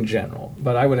better, in general.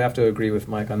 But I would have to agree with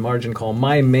Mike on margin call.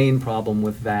 My main problem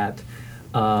with that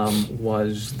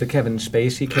was the Kevin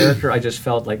Spacey character. I just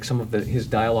felt like some of his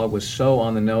dialogue was so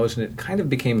on the nose, and it kind of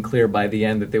became clear by the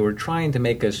end that they were trying to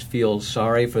make us feel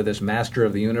sorry for this master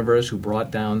of the universe who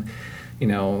brought down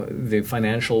the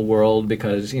financial world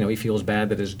because, he feels bad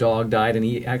that his dog died, and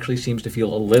he actually seems to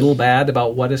feel a little bad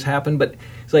about what has happened. But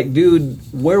it's like, dude,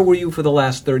 where were you for the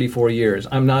last 34 years?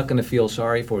 I'm not going to feel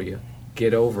sorry for you.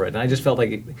 Get over it. And I just felt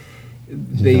like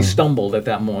they stumbled at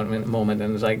that moment,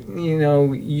 and it's like,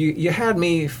 you had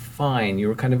me fine. You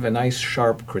were kind of a nice,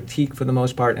 sharp critique for the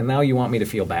most part, and now you want me to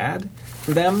feel bad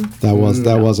for them? That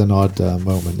was an odd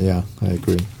moment, yeah, I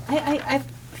agree. I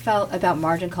felt about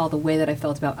Margin Call the way that I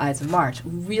felt about Ides of March.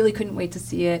 Really couldn't wait to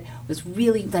see it. Was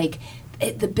really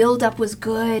the build-up was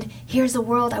good. Here's the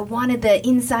world. I wanted the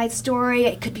inside story.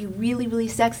 It could be really, really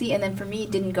sexy. And then for me,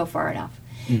 it didn't go far enough.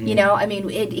 You know, I mean,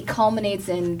 it culminates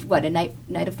in, what, a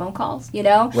night of phone calls, you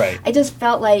know? Right. I just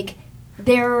felt like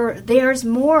there's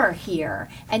more here.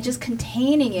 And just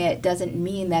containing it doesn't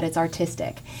mean that it's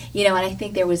artistic. You know, and I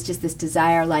think there was just this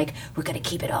desire, like, we're going to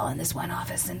keep it all in this one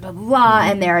office and blah, blah, blah.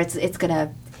 And there it's going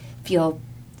to feel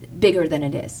bigger than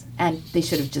it is. And they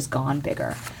should have just gone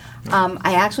bigger.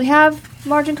 I actually have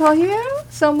margin call here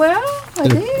somewhere.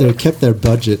 They kept their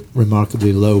budget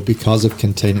remarkably low because of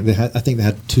containing. I think they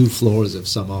had 2 floors of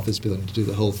some office building to do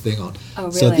the whole thing on. Oh,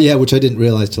 really? So yeah, which I didn't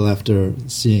realize till after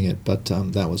seeing it, but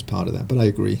that was part of that. But I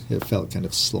agree, it felt kind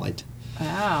of slight.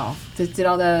 Wow. Did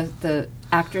all the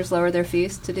actors lower their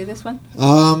fees to do this one?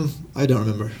 I don't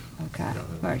remember. Okay.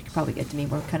 Or you could probably get to me.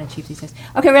 We're kind of cheap these days.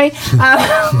 Okay, ready?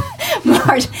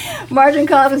 Margin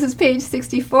call. This is page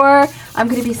 64. I'm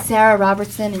going to be Sarah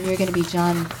Robertson, and you're going to be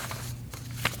John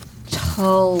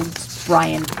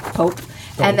Brian Pope.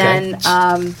 And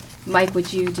then, Mike,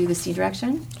 would you do the scene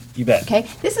direction? You bet. Okay.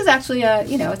 This is actually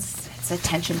it's a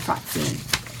tension fraught scene,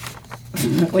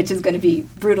 which is going to be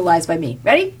brutalized by me.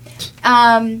 Ready?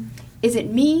 Is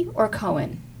it me or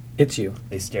Cohen? It's you.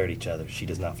 They stare at each other. She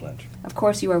does not flinch. Of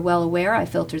course, you are well aware I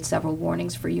filtered several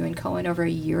warnings for you and Cohen over a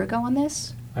year ago on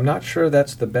this. I'm not sure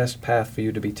that's the best path for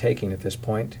you to be taking at this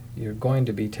point. You're going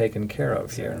to be taken care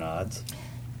of Sarah here. nods.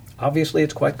 Obviously,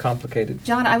 it's quite complicated.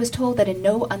 John, I was told that in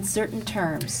no uncertain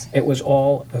terms. It was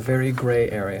all a very gray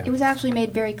area. It was actually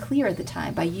made very clear at the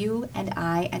time by you and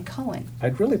I and Cohen.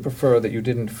 I'd really prefer that you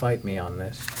didn't fight me on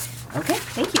this. Okay,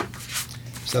 thank you.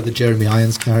 Is that the Jeremy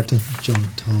Irons character, John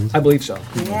told? I believe so,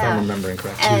 if Yeah. I'm remembering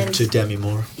correctly. And To Demi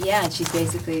Moore. yeah, and she's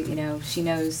basically, she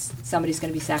knows somebody's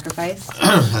going to be sacrificed.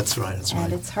 That's right.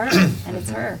 And it's her. And it's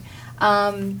her.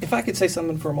 If I could say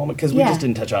something for a moment, because we Yeah. just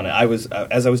didn't touch on it. I was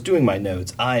as I was doing my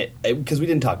notes, because we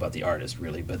didn't talk about the artist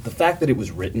really, but the fact that it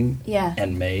was written Yeah.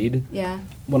 and made. Yeah.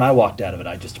 When I walked out of it,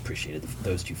 I just appreciated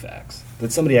those 2 facts.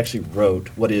 That somebody actually wrote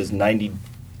what is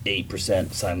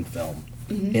 98% silent film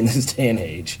in this day and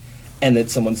age, and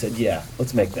that someone said, "Yeah,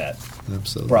 let's make that."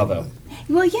 Absolutely. Bravo.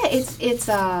 Well, yeah, it's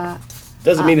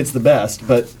Doesn't mean it's the best,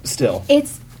 but still.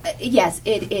 It's yes,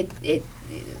 it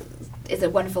is a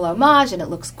wonderful homage, and it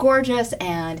looks gorgeous,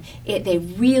 and they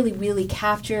really, really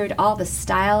captured all the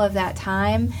style of that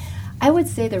time. I would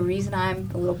say the reason I'm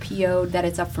a little PO'd that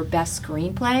it's up for best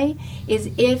screenplay is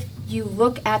if you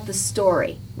look at the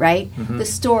story, right? The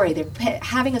story, they're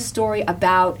having a story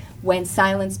about when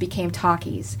silence became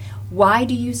talkies. Why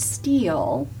do you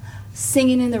steal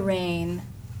Singing in the Rain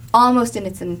almost in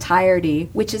its entirety,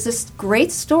 which is a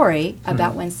great story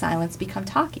about when silence become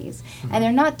talkies? And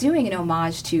they're not doing an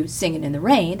homage to Singing in the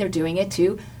Rain, they're doing it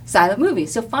to silent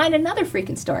movies. So find another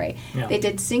freaking story. Yeah. They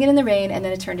did Singing in the Rain, and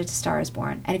then it turned into Star is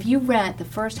Born. And if you rent the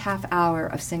first half hour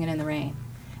of Singing in the Rain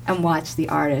and watch the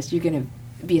artist, you're going to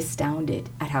be astounded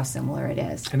at how similar it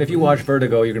is. And if you watch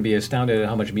Vertigo, you're going to be astounded at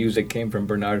how much music came from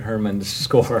Bernard Herrmann's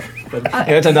score. But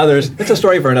it's a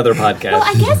story for another podcast. Well,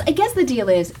 I guess the deal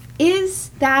is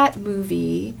that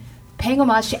movie paying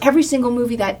homage to every single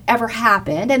movie that ever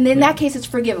happened, and in that case it's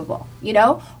forgivable,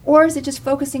 Or is it just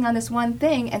focusing on this one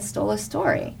thing and stole a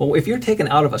story? Well, if you're taken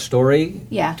out of a story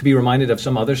Yeah. to be reminded of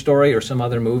some other story or some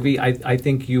other movie, I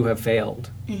think you have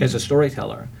failed as a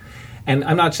storyteller. And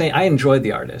I'm not saying I enjoyed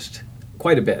The Artist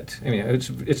quite a bit. I mean,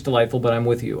 it's delightful, but I'm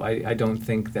with you. I don't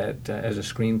think that as a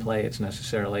screenplay it's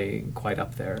necessarily quite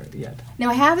up there yet.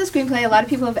 Now, I have the screenplay. A lot of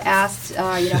people have asked,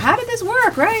 how did this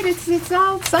work, right? It's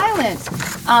all silent.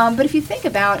 But if you think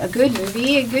about a good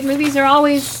movie, good movies are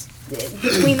always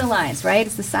between the lines, right?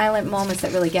 It's the silent moments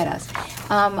that really get us.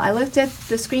 I looked at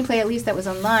the screenplay, at least that was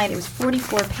online. It was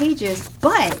 44 pages,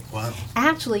 but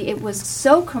actually it was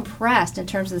so compressed in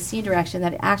terms of the scene direction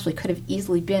that it actually could have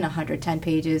easily been 110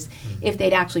 pages if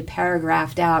they'd actually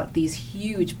paragraphed out these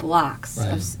huge blocks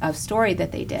of story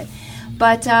that they did.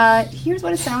 But here's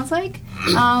what it sounds like.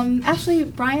 Actually,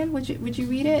 Brian, would you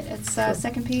read it? It's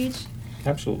second page.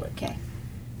 Absolutely. Okay.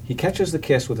 He catches the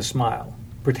kiss with a smile,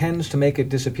 pretends to make it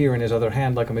disappear in his other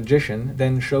hand like a magician,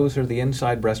 then shows her the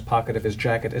inside breast pocket of his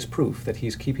jacket as proof that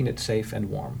he's keeping it safe and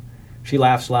warm. She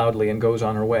laughs loudly and goes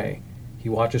on her way. He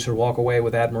watches her walk away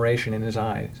with admiration in his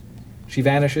eyes. She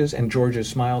vanishes, and George's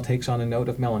smile takes on a note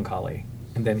of melancholy,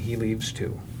 and then he leaves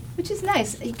too. Which is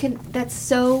nice. That's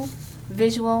so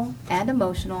visual and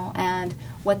emotional, and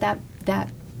what that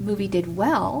movie did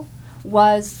well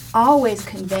was always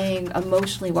conveying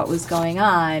emotionally what was going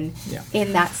on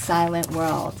in that silent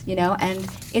world, and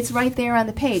it's right there on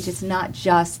the page. It's not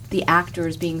just the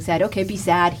actors being said, okay, be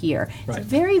sad here. Right. It's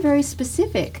very, very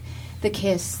specific the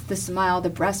kiss, the smile, the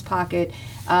breast pocket,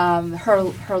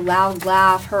 her loud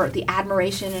laugh, the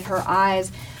admiration in her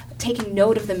eyes, taking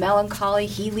note of the melancholy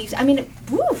he leaves. I mean,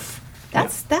 woof.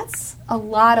 That's a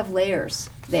lot of layers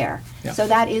there. Yeah. So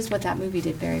that is what that movie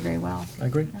did very, very well. I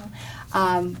agree.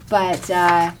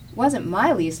 But wasn't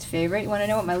my least favorite. You want to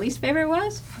know what my least favorite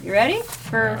was? You ready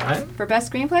for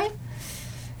best screenplay?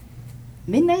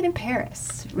 Midnight in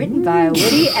Paris, written by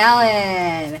Woody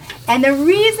Allen. And the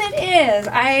reason is,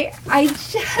 I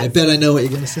bet I know what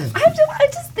you're going to say. I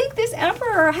just think this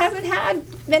emperor hasn't had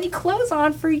many clothes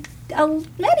on for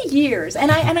many years,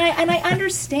 and I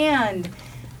understand.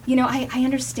 I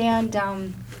understand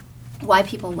why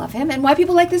people love him and why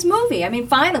people like this movie. I mean,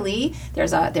 finally,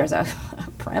 there's a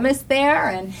premise there,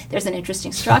 and there's an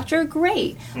interesting structure.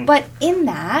 Great. But in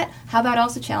that, how about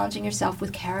also challenging yourself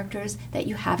with characters that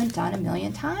you haven't done a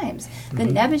million times? The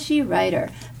nebbishy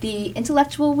writer, the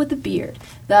intellectual with the beard,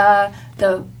 the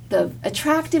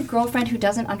attractive girlfriend who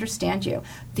doesn't understand you,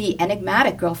 the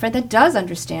enigmatic girlfriend that does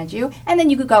understand you, and then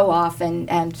you could go off and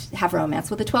have romance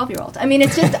with a 12-year-old. I mean,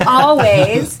 it's just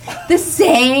always the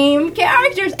same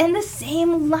characters and the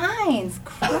same lines.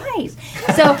 Christ.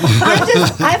 So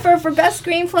for best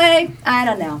screenplay, I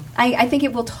don't know. I think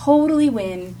it will totally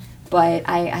win, but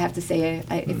I have to say,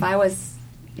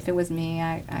 if it was me,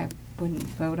 I wouldn't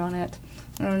vote on it.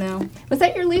 I don't know. Was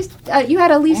that your least? You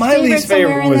had a least My favorite least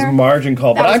favorite was there? Margin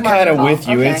Call, but I'm kind of with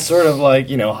you. Okay. It's sort of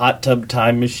like, Hot Tub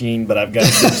Time Machine, but I've got a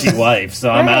bitchy wife, so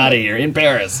I'm out of here in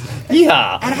Paris.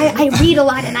 Yeah. And I read a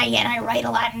lot, and I write a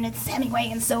lot, and it's Hemingway,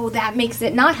 and so that makes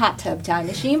it not Hot Tub Time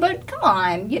Machine, but come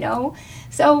on,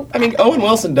 So I mean, Owen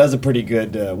Wilson does a pretty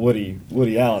good Woody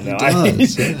Allen now.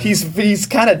 He's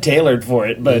kind of tailored for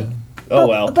it, but... Oh,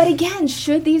 well. But again,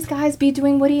 should these guys be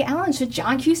doing Woody Allen? Should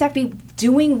John Cusack be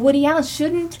doing Woody Allen?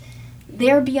 Shouldn't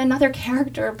there be another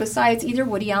character besides either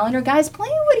Woody Allen or guys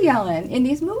playing Woody Allen in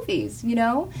these movies,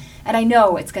 And I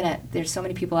know there's so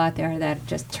many people out there that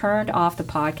just turned off the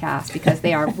podcast because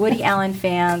they are Woody Allen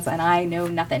fans and I know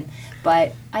nothing.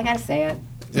 But I gotta say it.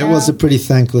 It was a pretty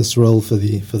thankless role for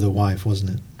the wife,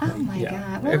 wasn't it? Oh my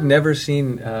God! I've never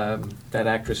seen that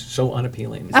actress so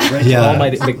unappealing. Yeah.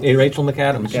 Rachel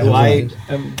McAdams, who I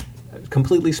am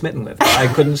completely smitten with. I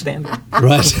couldn't stand her.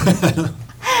 Right.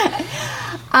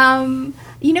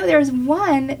 There's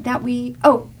one that we.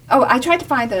 I tried to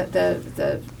find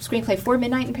the screenplay for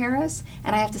Midnight in Paris,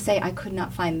 and I have to say I could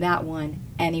not find that one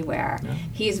anywhere. Yeah.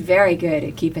 He's very good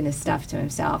at keeping his stuff to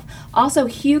himself. Also,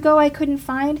 Hugo I couldn't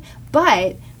find,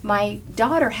 but my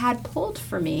daughter had pulled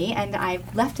for me, and I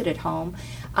left it at home.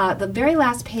 The very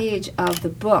last page of the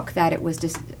book that it was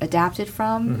adapted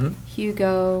from,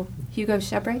 Hugo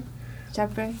Chabray.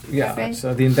 Yeah, it's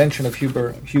the invention of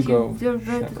Hugo.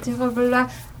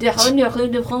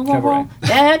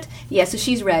 Yeah, so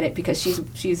she's read it because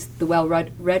she's the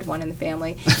well-read one in the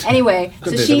family. Anyway, so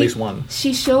there's at least one.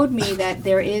 She showed me that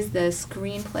there is the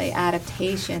screenplay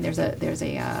adaptation. There's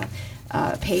a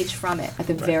page from it at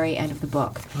the very end of the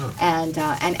book, and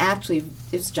actually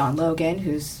it's John Logan,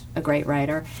 who's a great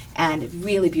writer, and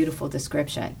really beautiful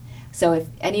description. So if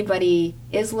anybody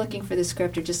is looking for the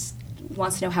script or just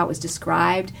wants to know how it was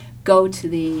described, go to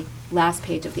the last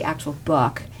page of the actual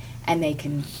book and they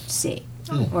can see,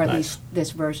 or at least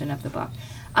this version of the book.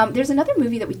 There's another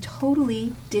movie that we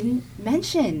totally didn't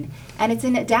mention, and it's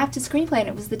an adapted screenplay, and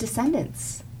it was The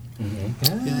Descendants.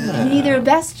 Neither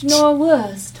best nor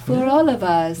worst for all of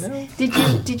us. No.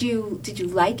 Did you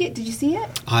like it? Did you see it?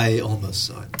 I almost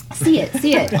saw it. See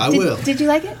it. I will. Did you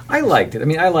like it? I liked it. I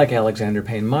mean, I like Alexander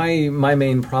Payne. My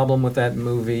main problem with that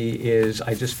movie is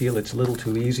I just feel it's a little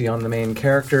too easy on the main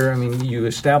character. I mean, you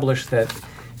establish that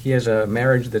he has a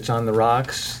marriage that's on the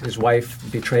rocks. His wife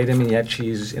betrayed him, and yet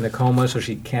she's in a coma, so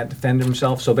she can't defend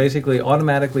himself. So basically,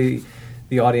 automatically,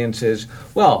 the audience is,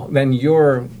 well, then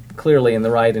you're clearly in the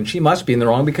right, and she must be in the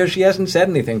wrong because she hasn't said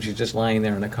anything. She's just lying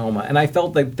there in a coma. And I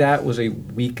felt like that was a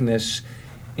weakness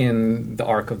in the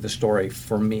arc of the story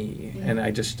for me. Yeah. And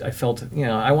I felt,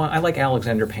 I like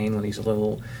Alexander Payne when he's a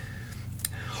little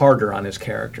harder on his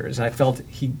characters. And I felt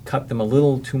he cut them a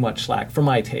little too much slack for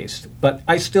my taste. But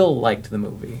I still liked the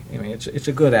movie. I mean, it's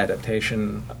a good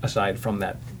adaptation aside from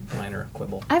that minor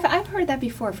quibble. I've heard that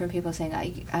before from people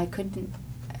saying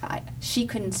she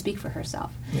couldn't speak for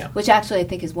herself, which actually I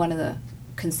think is one of the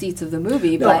conceits of the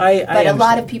movie. No, but a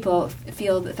lot of people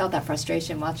felt that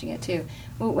frustration watching it too.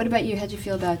 Well, what about you? How'd you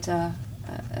feel about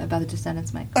The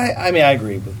Descendants, Mike? I mean, I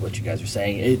agree with what you guys are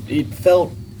saying. It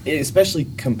felt, especially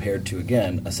compared to,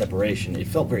 again, A Separation, it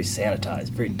felt very sanitized,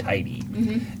 very tidy.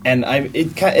 Mm-hmm. And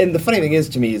and the funny thing is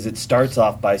to me is it starts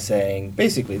off by saying,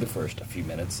 basically the first few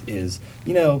minutes is,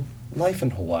 life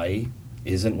in Hawaii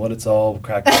isn't what it's all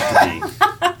cracked up to be.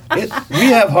 We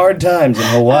have hard times in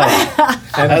Hawaii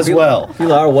as well.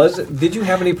 Pilar, did you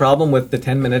have any problem with the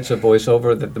 10 minutes of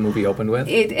voiceover that the movie opened with?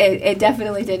 It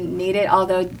definitely didn't need it,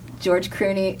 although George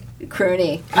Clooney.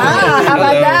 How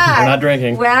about that? We're not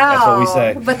drinking. Wow. That's what we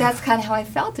say. But that's kind of how I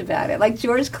felt about it. Like,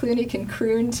 George Clooney can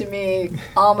croon to me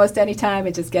almost any time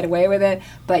and just get away with it.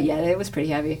 But yeah, it was pretty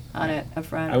heavy on it up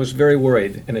front. I was very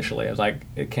worried initially. I was like,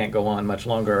 it can't go on much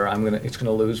longer. It's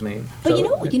gonna lose me. But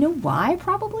you know why?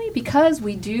 Probably because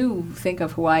we do think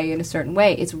of Hawaii in a certain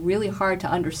way. It's really hard to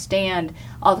understand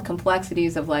all the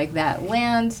complexities of like that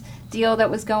land deal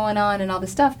that was going on and all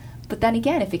this stuff. But then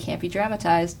again, if it can't be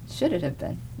dramatized, should it have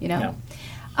been? You know. No.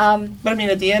 But I mean,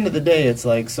 at the end of the day, it's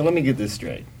like, so let me get this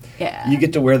straight. Yeah. You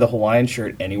get to wear the Hawaiian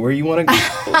shirt anywhere you want to go.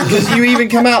 Because you even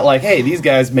come out like, hey, these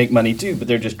guys make money too, but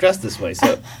they're just dressed this way.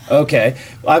 So, okay,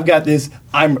 I've got this,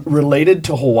 I'm related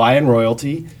to Hawaiian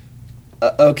royalty.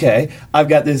 Okay, I've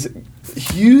got this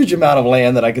huge amount of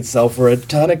land that I could sell for a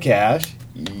ton of cash.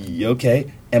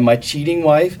 Okay, and my cheating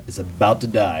wife is about to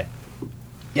die.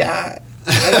 Yeah,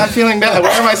 I'm not feeling bad.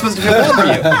 Why am I supposed to feel bad for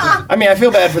you? I mean, I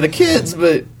feel bad for the kids,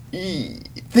 but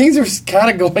things are kind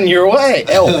of going your way.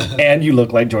 Oh, and you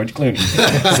look like George Clooney.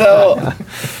 So,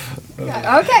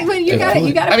 okay, well, you got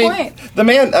a point. The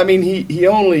man, he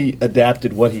only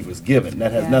adapted what he was given.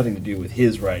 That has nothing to do with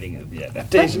his writing of the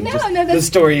adaptation. The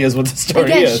story is what the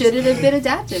story is. Should it have been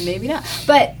adapted? Maybe not.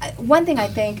 But one thing I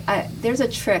think, there's a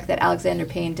trick that Alexander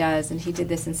Payne does, and he did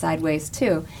this in Sideways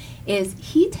too, is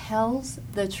he tells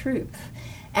the truth.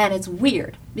 And it's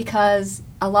weird, because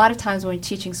a lot of times when we're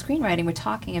teaching screenwriting, we're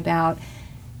talking about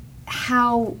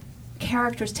how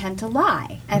characters tend to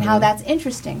lie and how that's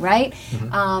interesting, right?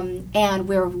 And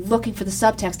we're looking for the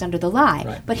subtext under the lie.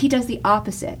 Right. But he does the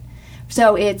opposite.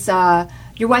 So it's,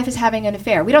 your wife is having an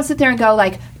affair. We don't sit there and go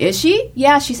like, is she?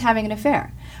 Yeah, she's having an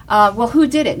affair. Well, who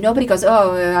did it? Nobody goes,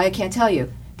 oh, I can't tell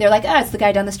you. They're like, it's the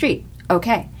guy down the street.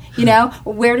 Okay. You know,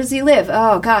 where does he live?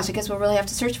 Oh gosh, I guess we'll really have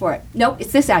to search for it. Nope,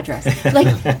 it's this address. Like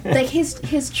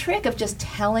his trick of just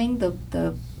telling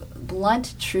the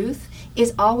blunt truth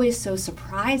is always so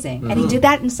surprising, and he did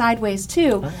that in Sideways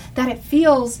too. That it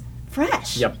feels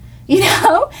fresh. Yep. You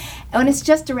know, and it's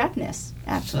just directness,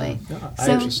 actually.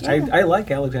 I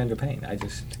like Alexander Payne.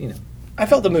 I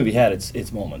felt the movie had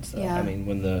its moments, though. Yeah. I mean,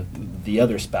 when the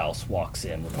other spouse walks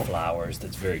in with the flowers,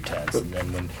 that's very tense. And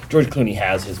then when George Clooney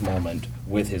has his moment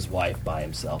with his wife by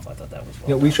himself, I thought that was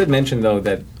well we done. should mention, though,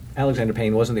 that Alexander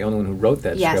Payne wasn't the only one who wrote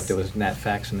that Yes. script. It was Nat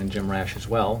Faxon and Jim Rash as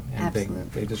well. And Absolutely.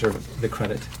 they deserve the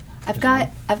credit. I've got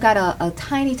a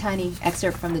tiny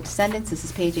excerpt from The Descendants. This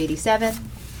is page 87.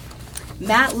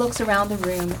 Matt looks around the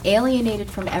room, alienated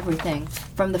from everything,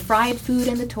 from the fried food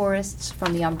and the tourists,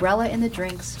 from the umbrella and the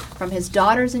drinks, from his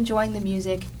daughters enjoying the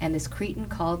music, and this cretin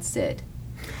called Sid.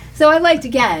 So I liked,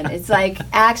 again, it's like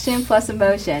action plus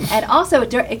emotion. And also,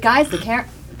 it guides the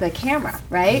camera,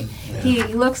 right? Yeah. He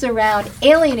looks around,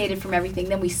 alienated from everything,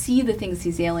 then we see the things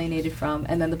he's alienated from,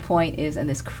 and then the point is, and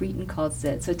this cretin called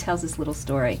Sid. So it tells this little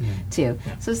story, too.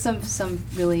 Yeah. So some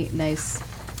really nice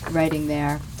writing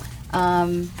there.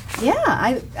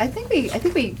 I think we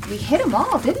hit them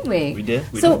all, didn't we? We did.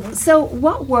 So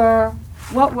what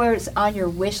was on your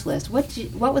wish list?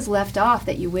 What was left off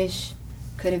that you wish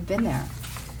could have been there?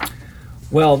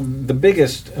 Well, the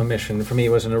biggest omission for me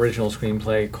was an original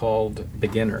screenplay called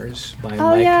Beginners by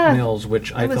Mike Mills,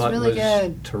 which I thought really was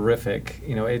good. terrific.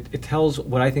 You know, it tells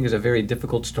what I think is a very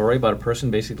difficult story about a person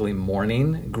basically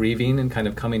mourning, grieving, and kind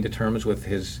of coming to terms with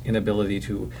his inability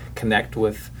to connect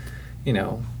with,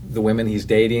 the women he's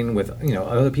dating, with,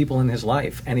 other people in his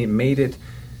life. And he made it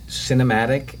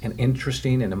cinematic and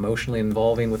interesting and emotionally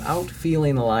involving without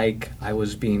feeling like I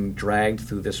was being dragged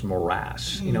through this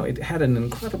morass. It had an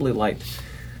incredibly light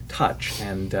touch,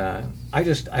 and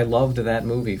I loved that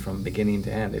movie from beginning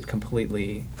to end. It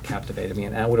completely captivated me,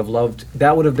 and I would have loved,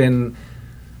 that would have been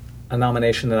a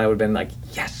nomination that I would have been like,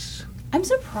 yes. I'm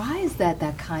surprised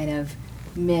that kind of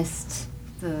missed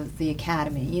the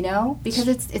Academy, because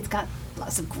it's got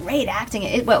lots of great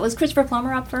acting. What was Christopher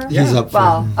Plummer up for? He's up for.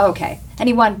 Well, okay, and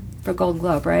he won for Golden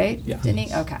Globe, right? Yeah. Didn't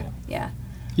he? Okay, yeah.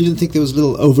 You didn't think there was a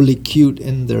little overly cute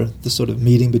in the sort of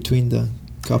meeting between the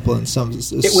couple and some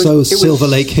Silver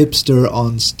Lake hipster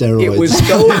on steroids?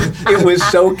 It was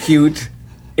so cute.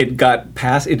 It got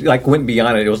past. It went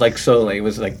beyond it. It was it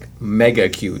was mega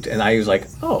cute, and I was like,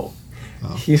 oh.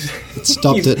 It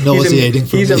stopped it nauseating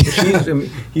for me.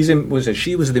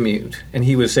 She was the mute, and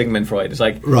he was Sigmund Freud. It's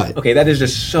like, right. Okay, that is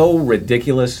just so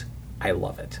ridiculous. I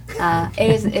love it.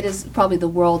 It is probably the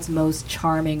world's most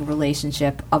charming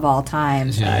relationship of all time.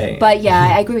 Right. But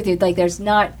yeah, I agree with you. There's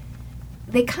not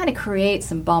they kind of create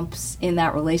some bumps in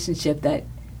that relationship that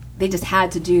they just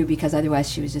had to do because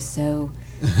otherwise she was just so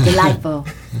delightful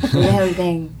with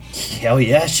everything. Hell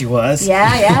yeah, she was.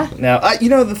 Yeah. Now,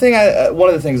 the thing one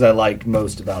of the things I like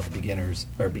most about the beginners,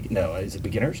 is it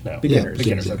beginners? No,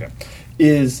 beginners. Okay,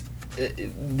 is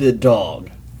the dog.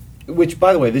 Which,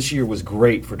 by the way, this year was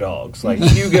great for dogs. Like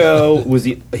Hugo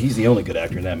he's the only good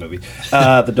actor in that movie.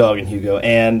 The dog in Hugo,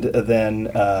 and then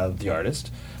the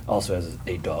artist also has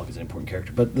a dog as an important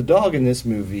character. But the dog in this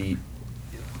movie,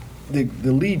 the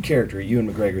lead character,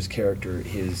 Ewan McGregor's character,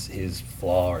 his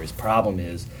flaw or his problem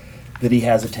is that he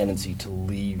has a tendency to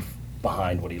leave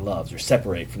behind what he loves or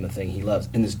separate from the thing he loves,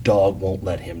 and this dog won't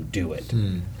let him do it.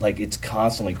 Like, it's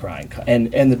constantly crying,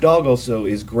 and the dog also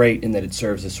is great in that it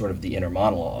serves as sort of the inner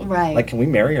monologue. Right. Like, can we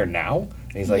marry her now?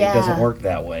 And he's like, it doesn't work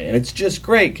that way, and it's just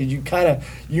great because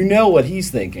you know what he's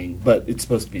thinking, but it's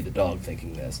supposed to be the dog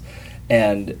thinking this.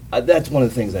 And that's one of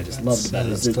the things I just loved about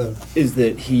it is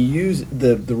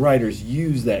that the writers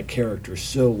use that character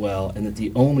so well, and that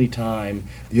the only time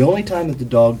that the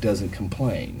dog doesn't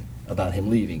complain about him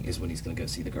leaving is when he's going to go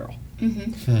see the girl,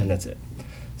 and that's it.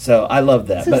 So I love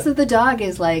that. So the dog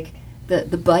is like the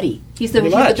buddy. He's the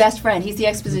best friend. He's the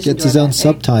exposition. Gets his own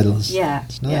subtitles. Yeah,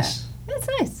 it's nice. Yeah. That's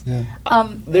nice. Yeah.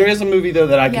 There is a movie though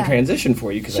that I can transition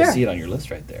for you because I see it on your list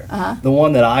right there. The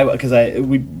one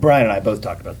that Brian and I both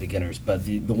talked about beginners, but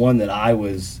the one that I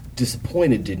was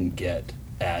disappointed didn't get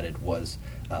added was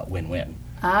Win-Win,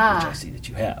 which I see that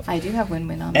you have. I do have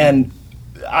Win-Win on there. And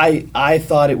I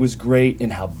thought it was great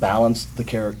in how balanced the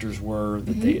characters were.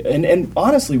 That they and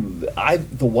honestly,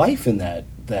 the wife in that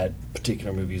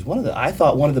particular movie is one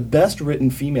of the best written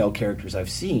female characters I've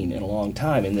seen in a long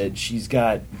time, in that she's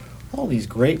got all these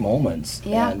great moments.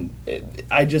 Yeah. And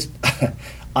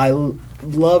I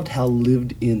loved how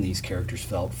lived in these characters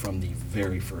felt from the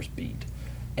very first beat,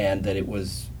 and that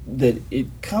it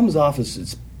comes off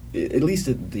as at least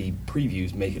the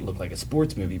previews make it look like a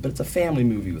sports movie, but it's a family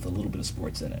movie with a little bit of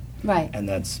sports in it. Right. And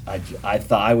I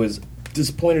thought I was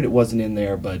disappointed it wasn't in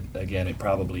there, but again, it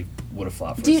probably would have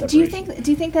flopped for a separation.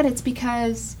 Do you think that it's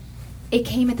because it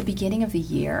came at the beginning of the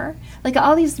year? Like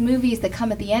all these movies that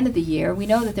come at the end of the year, we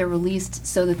know that they're released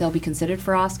so that they'll be considered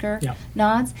for Oscar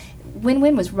nods.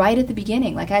 Win-Win was right at the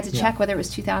beginning. Like I had to check whether it was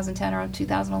 2010 or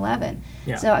 2011.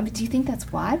 Yeah. So do you think that's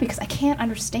why? Because I can't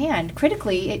understand.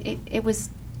 Critically, it was,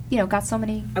 got so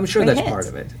many. I'm sure that's hits. part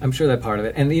of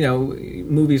it. And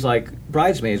movies like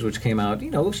Bridesmaids, which came out,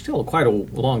 still quite a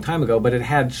long time ago, but it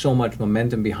had so much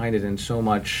momentum behind it and so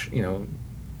much,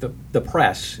 the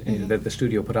press that the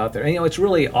studio put out there. And it's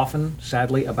really often,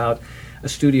 sadly, about a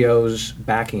studio's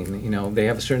backing. They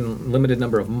have a certain limited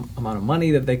amount of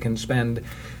money that they can spend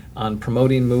on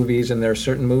promoting movies, and there are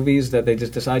certain movies that they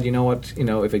just decide,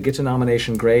 if it gets a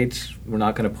nomination, great, we're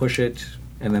not going to push it.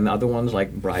 And then the other ones,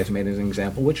 like Bridesmaid is an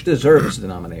example, which deserves the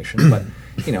nomination, but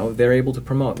they're able to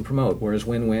promote, whereas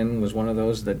Win-Win was one of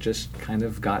those that just kind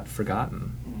of got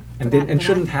forgotten and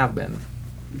shouldn't have been.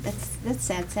 That's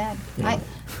sad.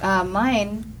 Yeah.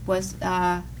 Mine was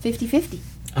 50-50.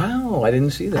 Oh, I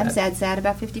didn't see that. I'm sad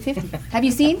about 50-50. Have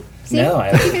you seen No, I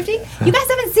haven't. 50-50? You guys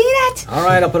haven't seen it? All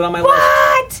right, I'll put it on my list.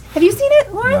 What? Have you seen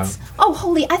it, Lawrence? No. Oh,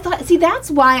 holy! That's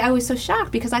why I was so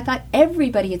shocked, because I thought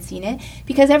everybody had seen it,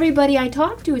 because everybody I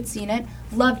talked to had seen it,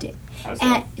 loved it.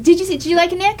 Did you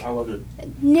like it, Nick? I loved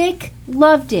it. Nick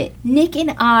loved it. Nick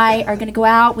and I are going to go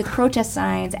out with protest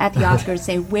signs at the Oscars and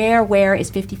say, where is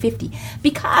 50-50?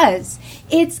 Because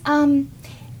it's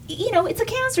it's a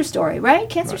cancer story, right?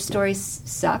 Cancer stories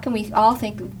suck, and we all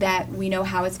think that we know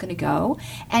how it's going to go.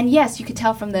 And yes, you could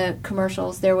tell from the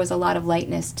commercials there was a lot of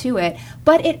lightness to it,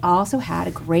 but it also had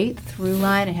a great through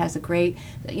line. It has a great,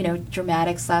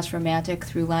 dramatic / romantic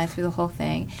through line through the whole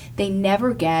thing. They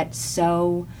never get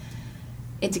so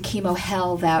into chemo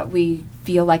hell that we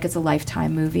feel like it's a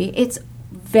Lifetime movie. It's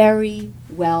very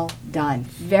well done,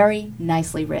 very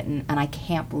nicely written, and I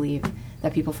can't believe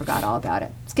that people forgot all about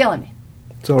it. It's killing me.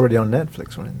 It's already on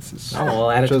Netflix, for instance. Oh, well,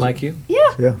 I'll add it to my queue.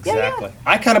 Yeah. Exactly.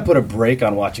 I kind of put a break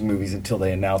on watching movies until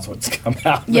they announce what's come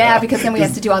out. Yeah, because then we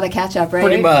have to do all the catch up, right?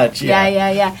 Pretty much, yeah.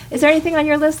 Yeah. Is there anything on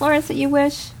your list, Lawrence, that you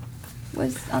wish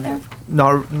was on there?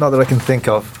 No, not that I can think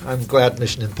of. I'm glad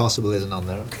Mission Impossible isn't on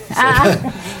there.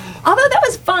 Although that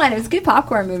was fun. It was a good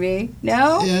popcorn movie.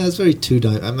 No? Yeah, it's very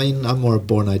I'm more a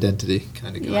Born Identity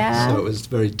kind of guy. Yeah. So it was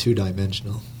very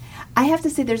two-dimensional. I have to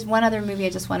say there's one other movie I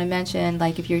just want to mention,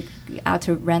 like if you're out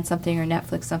to rent something or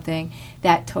Netflix something,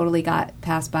 that totally got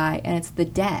passed by, and it's The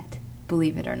Debt,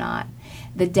 believe it or not.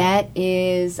 The Debt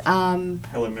is... Helen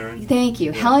Mirren. Thank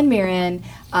you. Yeah. Helen Mirren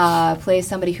plays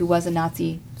somebody who was a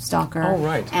Nazi stalker. Oh,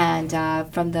 right. And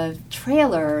from the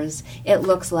trailers, it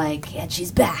looks like, and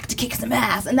she's back to kick some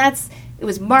ass. And it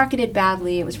was marketed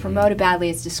badly, it was promoted badly,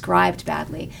 it's described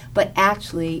badly. But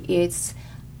actually, it's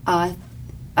a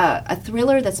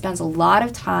thriller that spends a lot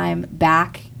of time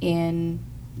back in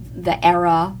the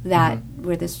era that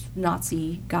where this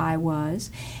Nazi guy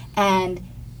was. And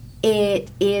it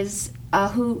is a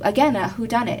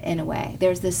whodunit in a way.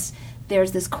 There's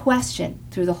this question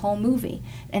through the whole movie,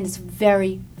 and it's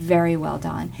very, very well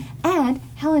done. And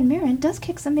Helen Mirren does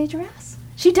kick some major ass.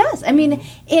 She does. I mean,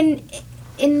 in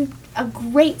a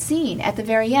great scene at the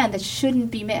very end that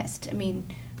shouldn't be missed. I mean,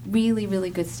 really, really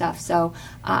good stuff. So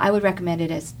I would recommend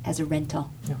it as a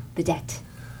rental. Yeah. The Debt.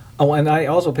 Oh, and I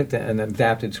also picked an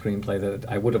adapted screenplay that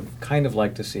I would have kind of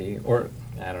liked to see, or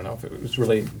I don't know if it was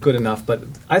really good enough, but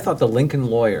I thought The Lincoln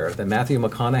Lawyer, the Matthew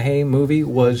McConaughey movie,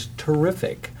 was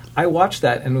terrific. I watched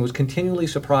that and was continually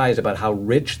surprised about how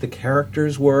rich the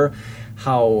characters were,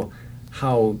 how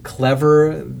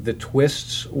clever the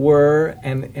twists were,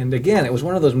 and again, it was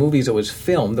one of those movies that was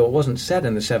filmed, though it wasn't set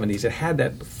in the 70s. It had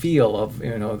that feel of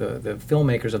the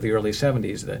filmmakers of the early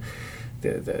 70s,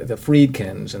 the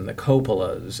Friedkins and the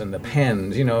Coppolas and the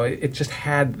Penns. It just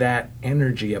had that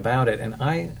energy about it, and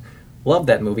I loved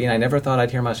that movie, and I never thought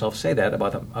I'd hear myself say that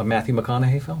about a Matthew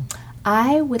McConaughey film.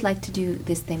 I would like to do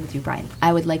this thing with you, Brian.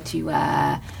 I would like to,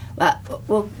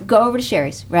 we'll go over to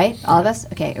Sherry's, right? All of us?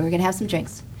 Okay, and we're going to have some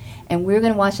drinks. And we're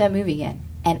going to watch that movie again.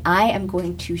 And I am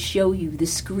going to show you the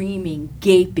screaming,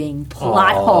 gaping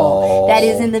plot hole that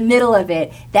is in the middle of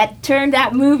it that turned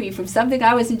that movie from something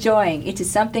I was enjoying into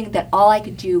something that all I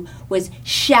could do was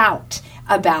shout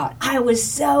about. I was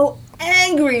so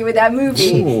angry with that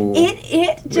movie. Ooh.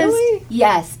 It just really?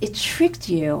 Yes, it tricked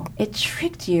you. It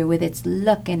tricked you with its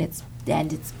look and its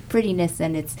prettiness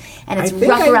and its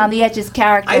rough around the edges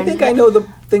character. I think I know the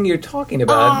thing you're talking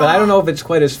about, but I don't know if it's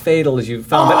quite as fatal as you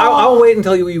found. But I'll wait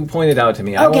until you point it out to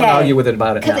me. I won't argue with it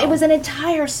about it now. Because it was an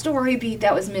entire story beat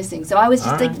that was missing. So I was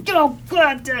just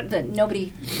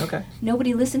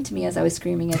nobody listened to me as I was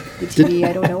screaming at the TV.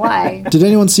 I don't know why. Did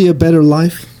anyone see A Better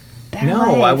Life?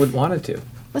 I would want it to.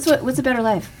 What's A Better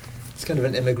Life? It's kind of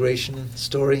an immigration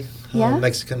story. Yeah? A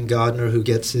Mexican gardener who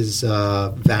gets his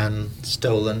van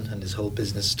stolen and his whole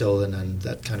business stolen, and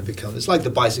that kind of becomes... It's like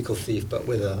The Bicycle Thief, but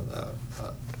with a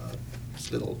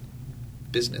little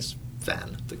business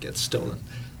van that gets stolen,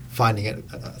 finding it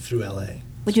through L.A.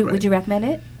 Would you recommend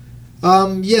it?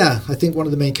 Yeah, I think one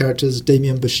of the main characters,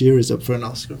 Damien Bashir, is up for an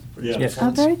Oscar. Yes.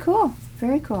 Oh, very cool.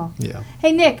 Very cool. Yeah.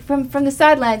 Hey, Nick, from the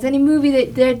sidelines, any movie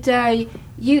that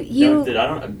you...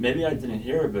 Maybe I didn't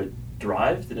hear it, but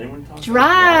Drive? Did anyone talk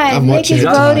Drive. I'm Nick watching is it.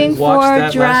 voting Watched for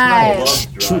that Drive.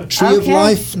 Drive. Tree of Okay.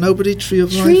 Life? Nobody? Tree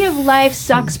of Life? Tree of Life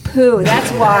sucks poo.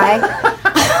 That's why.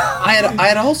 I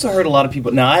had also heard a lot of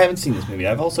people. Now I haven't seen this movie.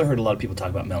 I've also heard a lot of people talk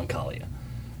about Melancholia.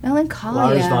 Melancholia.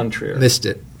 Lars von Trier. Missed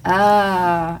it.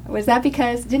 Was that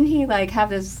because didn't he have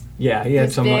this? Yeah, he had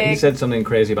It's some. He big. said something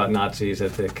crazy about Nazis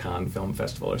at the Cannes Film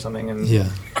Festival or something. And Yeah.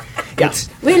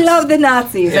 We love the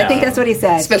Nazis. I Yeah. think that's what he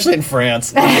said. Especially in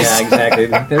France. yeah, exactly.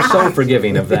 They're so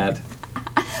forgiving of that.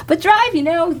 But Drive,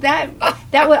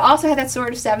 that would also have that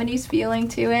sort of 70s feeling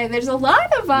to it. There's a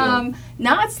lot of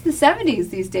not the 70s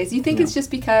these days. You think it's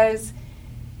just because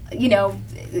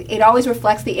it always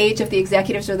reflects the age of the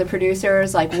executives or the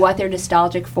producers, like what they're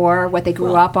nostalgic for, what they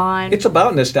grew up on. It's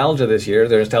about nostalgia this year.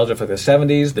 There's nostalgia for the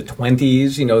 70s, the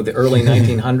 20s, the early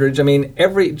 1900s. I mean,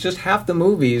 just half the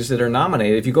movies that are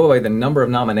nominated, if you go by the number of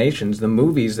nominations, the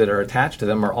movies that are attached to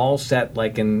them are all set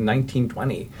like in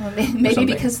 1920. Well, maybe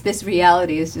because this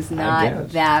reality is just not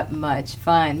guess. that much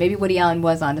fun. Maybe Woody Allen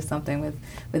was onto something with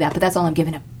that, but that's all I'm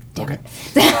giving him. Damn it.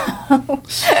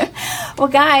 Well,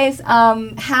 guys,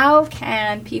 how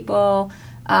can people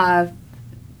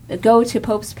go to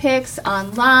Pope's Picks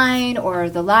online or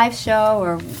the live show,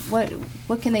 or what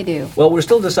can they do? Well, we're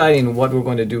still deciding what we're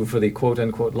going to do for the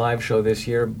quote-unquote live show this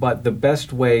year, but the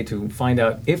best way to find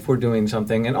out if we're doing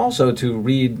something and also to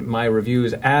read my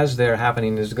reviews as they're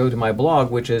happening is to go to my blog,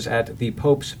 which is at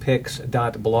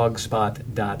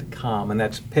thepopespicks.blogspot.com, and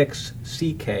that's Picks,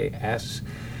 C-K-S,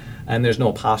 and there's no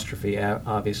apostrophe,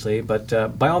 obviously,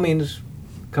 but by all means,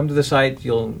 come to the site.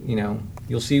 You'll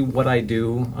see what I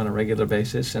do on a regular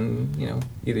basis, and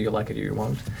either you'll like it or you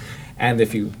won't. And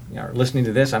if you are listening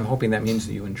to this, I'm hoping that means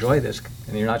that you enjoy this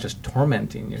and you're not just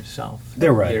tormenting yourself.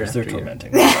 They're writers. They're year after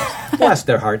tormenting. year. Bless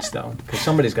their hearts, though, because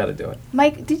somebody's got to do it.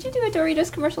 Mike, did you do a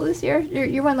Doritos commercial this year?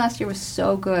 Your one last year was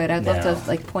so good. I'd love No.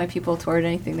 to point people toward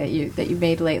anything that you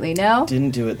made lately. No?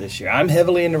 Didn't do it this year. I'm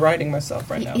heavily into writing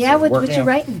myself right now. Yeah, what working you on-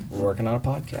 writing? Working on a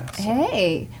podcast.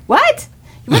 Hey, what?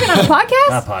 You're working on a podcast?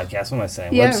 Not podcast. What am I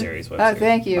saying? Yeah. Web series. Web Oh, series.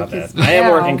 thank you, My bad. 'cause I am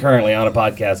now- working currently on a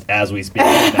podcast as we speak.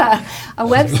 Right now. A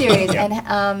web series. Yeah.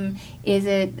 And is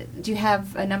it? Do you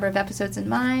have a number of episodes in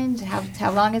mind?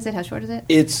 How long is it? How short is it?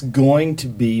 It's going to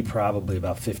be probably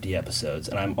about 50 episodes,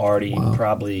 and I'm already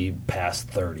probably past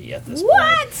 30 at this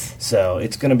What? point. So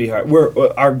it's going to be hard.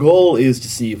 Our goal is to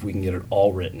see if we can get it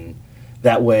all written.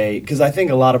 That way, because I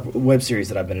think a lot of web series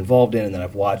that I've been involved in and that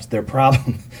I've watched, their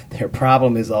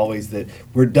problem is always that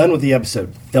we're done with the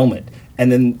episode, film it.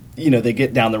 And then, they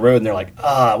get down the road and they're like,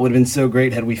 it would have been so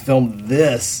great had we filmed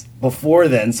this before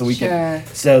then. So we Sure.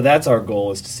 So that's our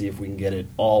goal, is to see if we can get it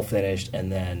all finished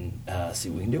and then see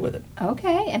what we can do with it.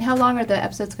 Okay. And how long are the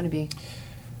episodes going to be?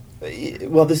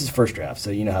 Well, this is first draft,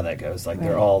 so you know how that goes. Like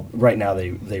they're Right. all right now.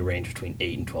 They range between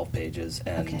 8 and 12 pages,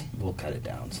 and Okay. we'll cut it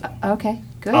down. So Okay.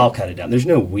 Good. I'll cut it down. There's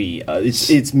no we.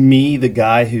 It's me, the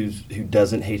guy who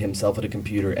doesn't hate himself at a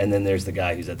computer, and then there's the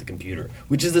guy who's at the computer,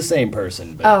 which is the same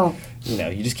person. But Oh.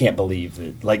 you just can't believe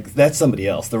that. Like that's somebody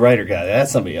else. The writer guy,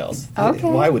 that's somebody else. Okay.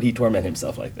 Why would he torment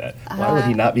himself like that? Why would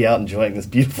he not be out enjoying this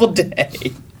beautiful day?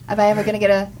 Am I ever going to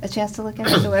get a chance to look at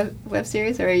the web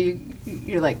series, or are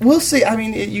you're like? We'll see. I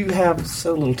mean, you have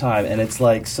so little time, and it's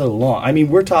like so long. I mean,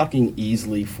 we're talking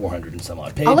easily 400 and some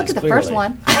odd pages. I'll look at the first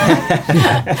clearly. one.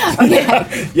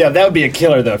 Okay. Yeah, that would be a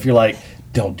killer, though, if you're like,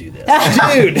 don't do this.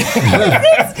 Dude!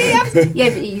 Yeah,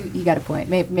 but you got a point.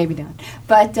 Maybe not.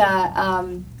 But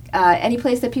any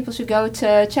place that people should go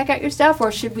to check out your stuff, or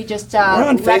should we just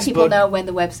on let people Facebook. know when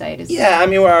the website is? Yeah, I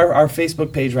mean, our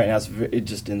Facebook page right now is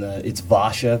it's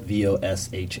Vasha,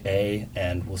 Vosha,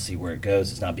 and we'll see where it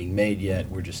goes. It's not being made yet.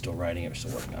 We're just still writing it. We're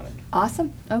still working on it.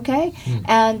 Awesome. Okay.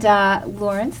 And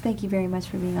Laurence, thank you very much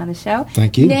for being on the show.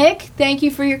 Thank you. Nick, thank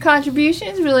you for your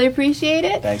contributions. Really appreciate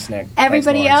it. Thanks, Nick.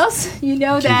 Everybody Thanks, Laurence. else, you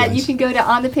know Thank you, that guys. you can go to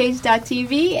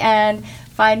onthepage.tv and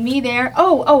find me there.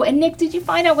 Oh, and Nick, did you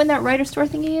find out when that writer store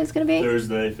thingy is going to be?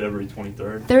 Thursday, February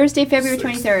 23rd. Thursday, February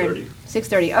 23rd.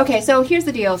 6:30. 6:30. Okay, so here's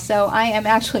the deal. So I am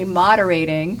actually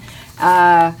moderating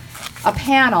a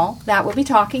panel that will be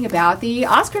talking about the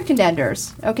Oscar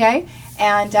contenders, okay?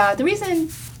 And the reason,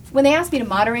 when they asked me to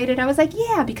moderate it, I was like,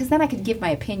 yeah, because then I could give my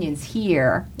opinions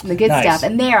here, the good Nice. stuff,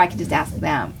 and there I could just ask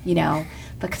them,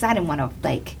 because I didn't want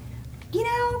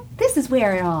to, this is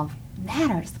where it all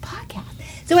matters, the podcast.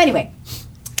 So anyway,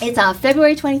 it's on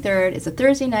February 23rd. It's a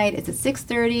Thursday night. It's at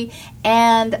 6:30.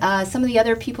 And some of the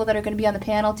other people that are going to be on the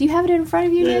panel, do you have it in front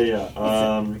of you, Nick?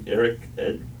 Yeah. Eric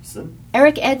Edson,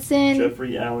 Eric Edson,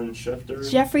 Jeffrey Allen Schefter,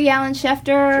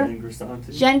 Schefter, Jen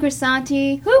Grisanti, Jen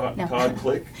Grisanti, who? No. Todd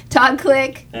Click, Todd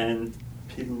Click, and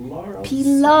Pilar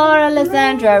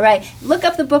Alessandra, right. Look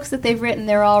up the books that they've written.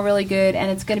 They're all really good, and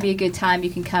it's going to be a good time. You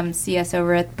can come and see us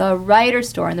over at the Writer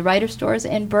Store. And the Writer Store is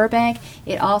in Burbank.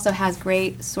 It also has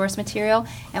great source material.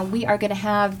 And we are going to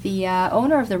have the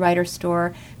owner of the Writer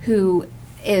Store, who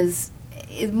is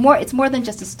more. It's more than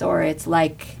just a store. It's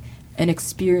like an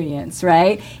experience,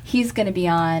 right? He's going to be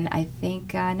on, I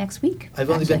think, next week. I've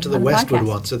only actually, been to the on Westwood podcast.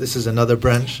 one, so this is another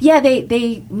branch. Yeah,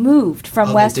 they moved from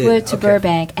Oh, they Westwood did? to Okay.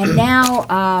 Burbank, and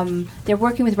now they're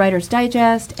working with Writer's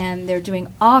Digest, and they're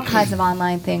doing all kinds of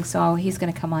online things, so he's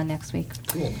going to come on next week.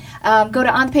 Cool. Go to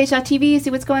onthepage.tv, see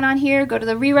what's going on here. Go to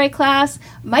the rewrite class.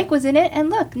 Mike was in it, and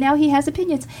look, now he has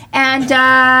opinions. And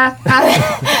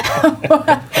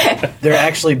They're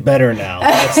actually better now.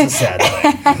 That's the sad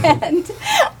thing.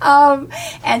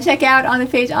 and check out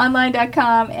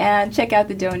onthepageonline.com and check out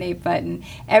the donate button.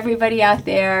 Everybody out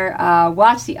there,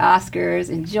 watch the Oscars,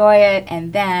 enjoy it,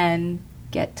 and then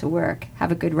get to work.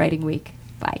 Have a good writing week.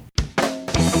 Bye.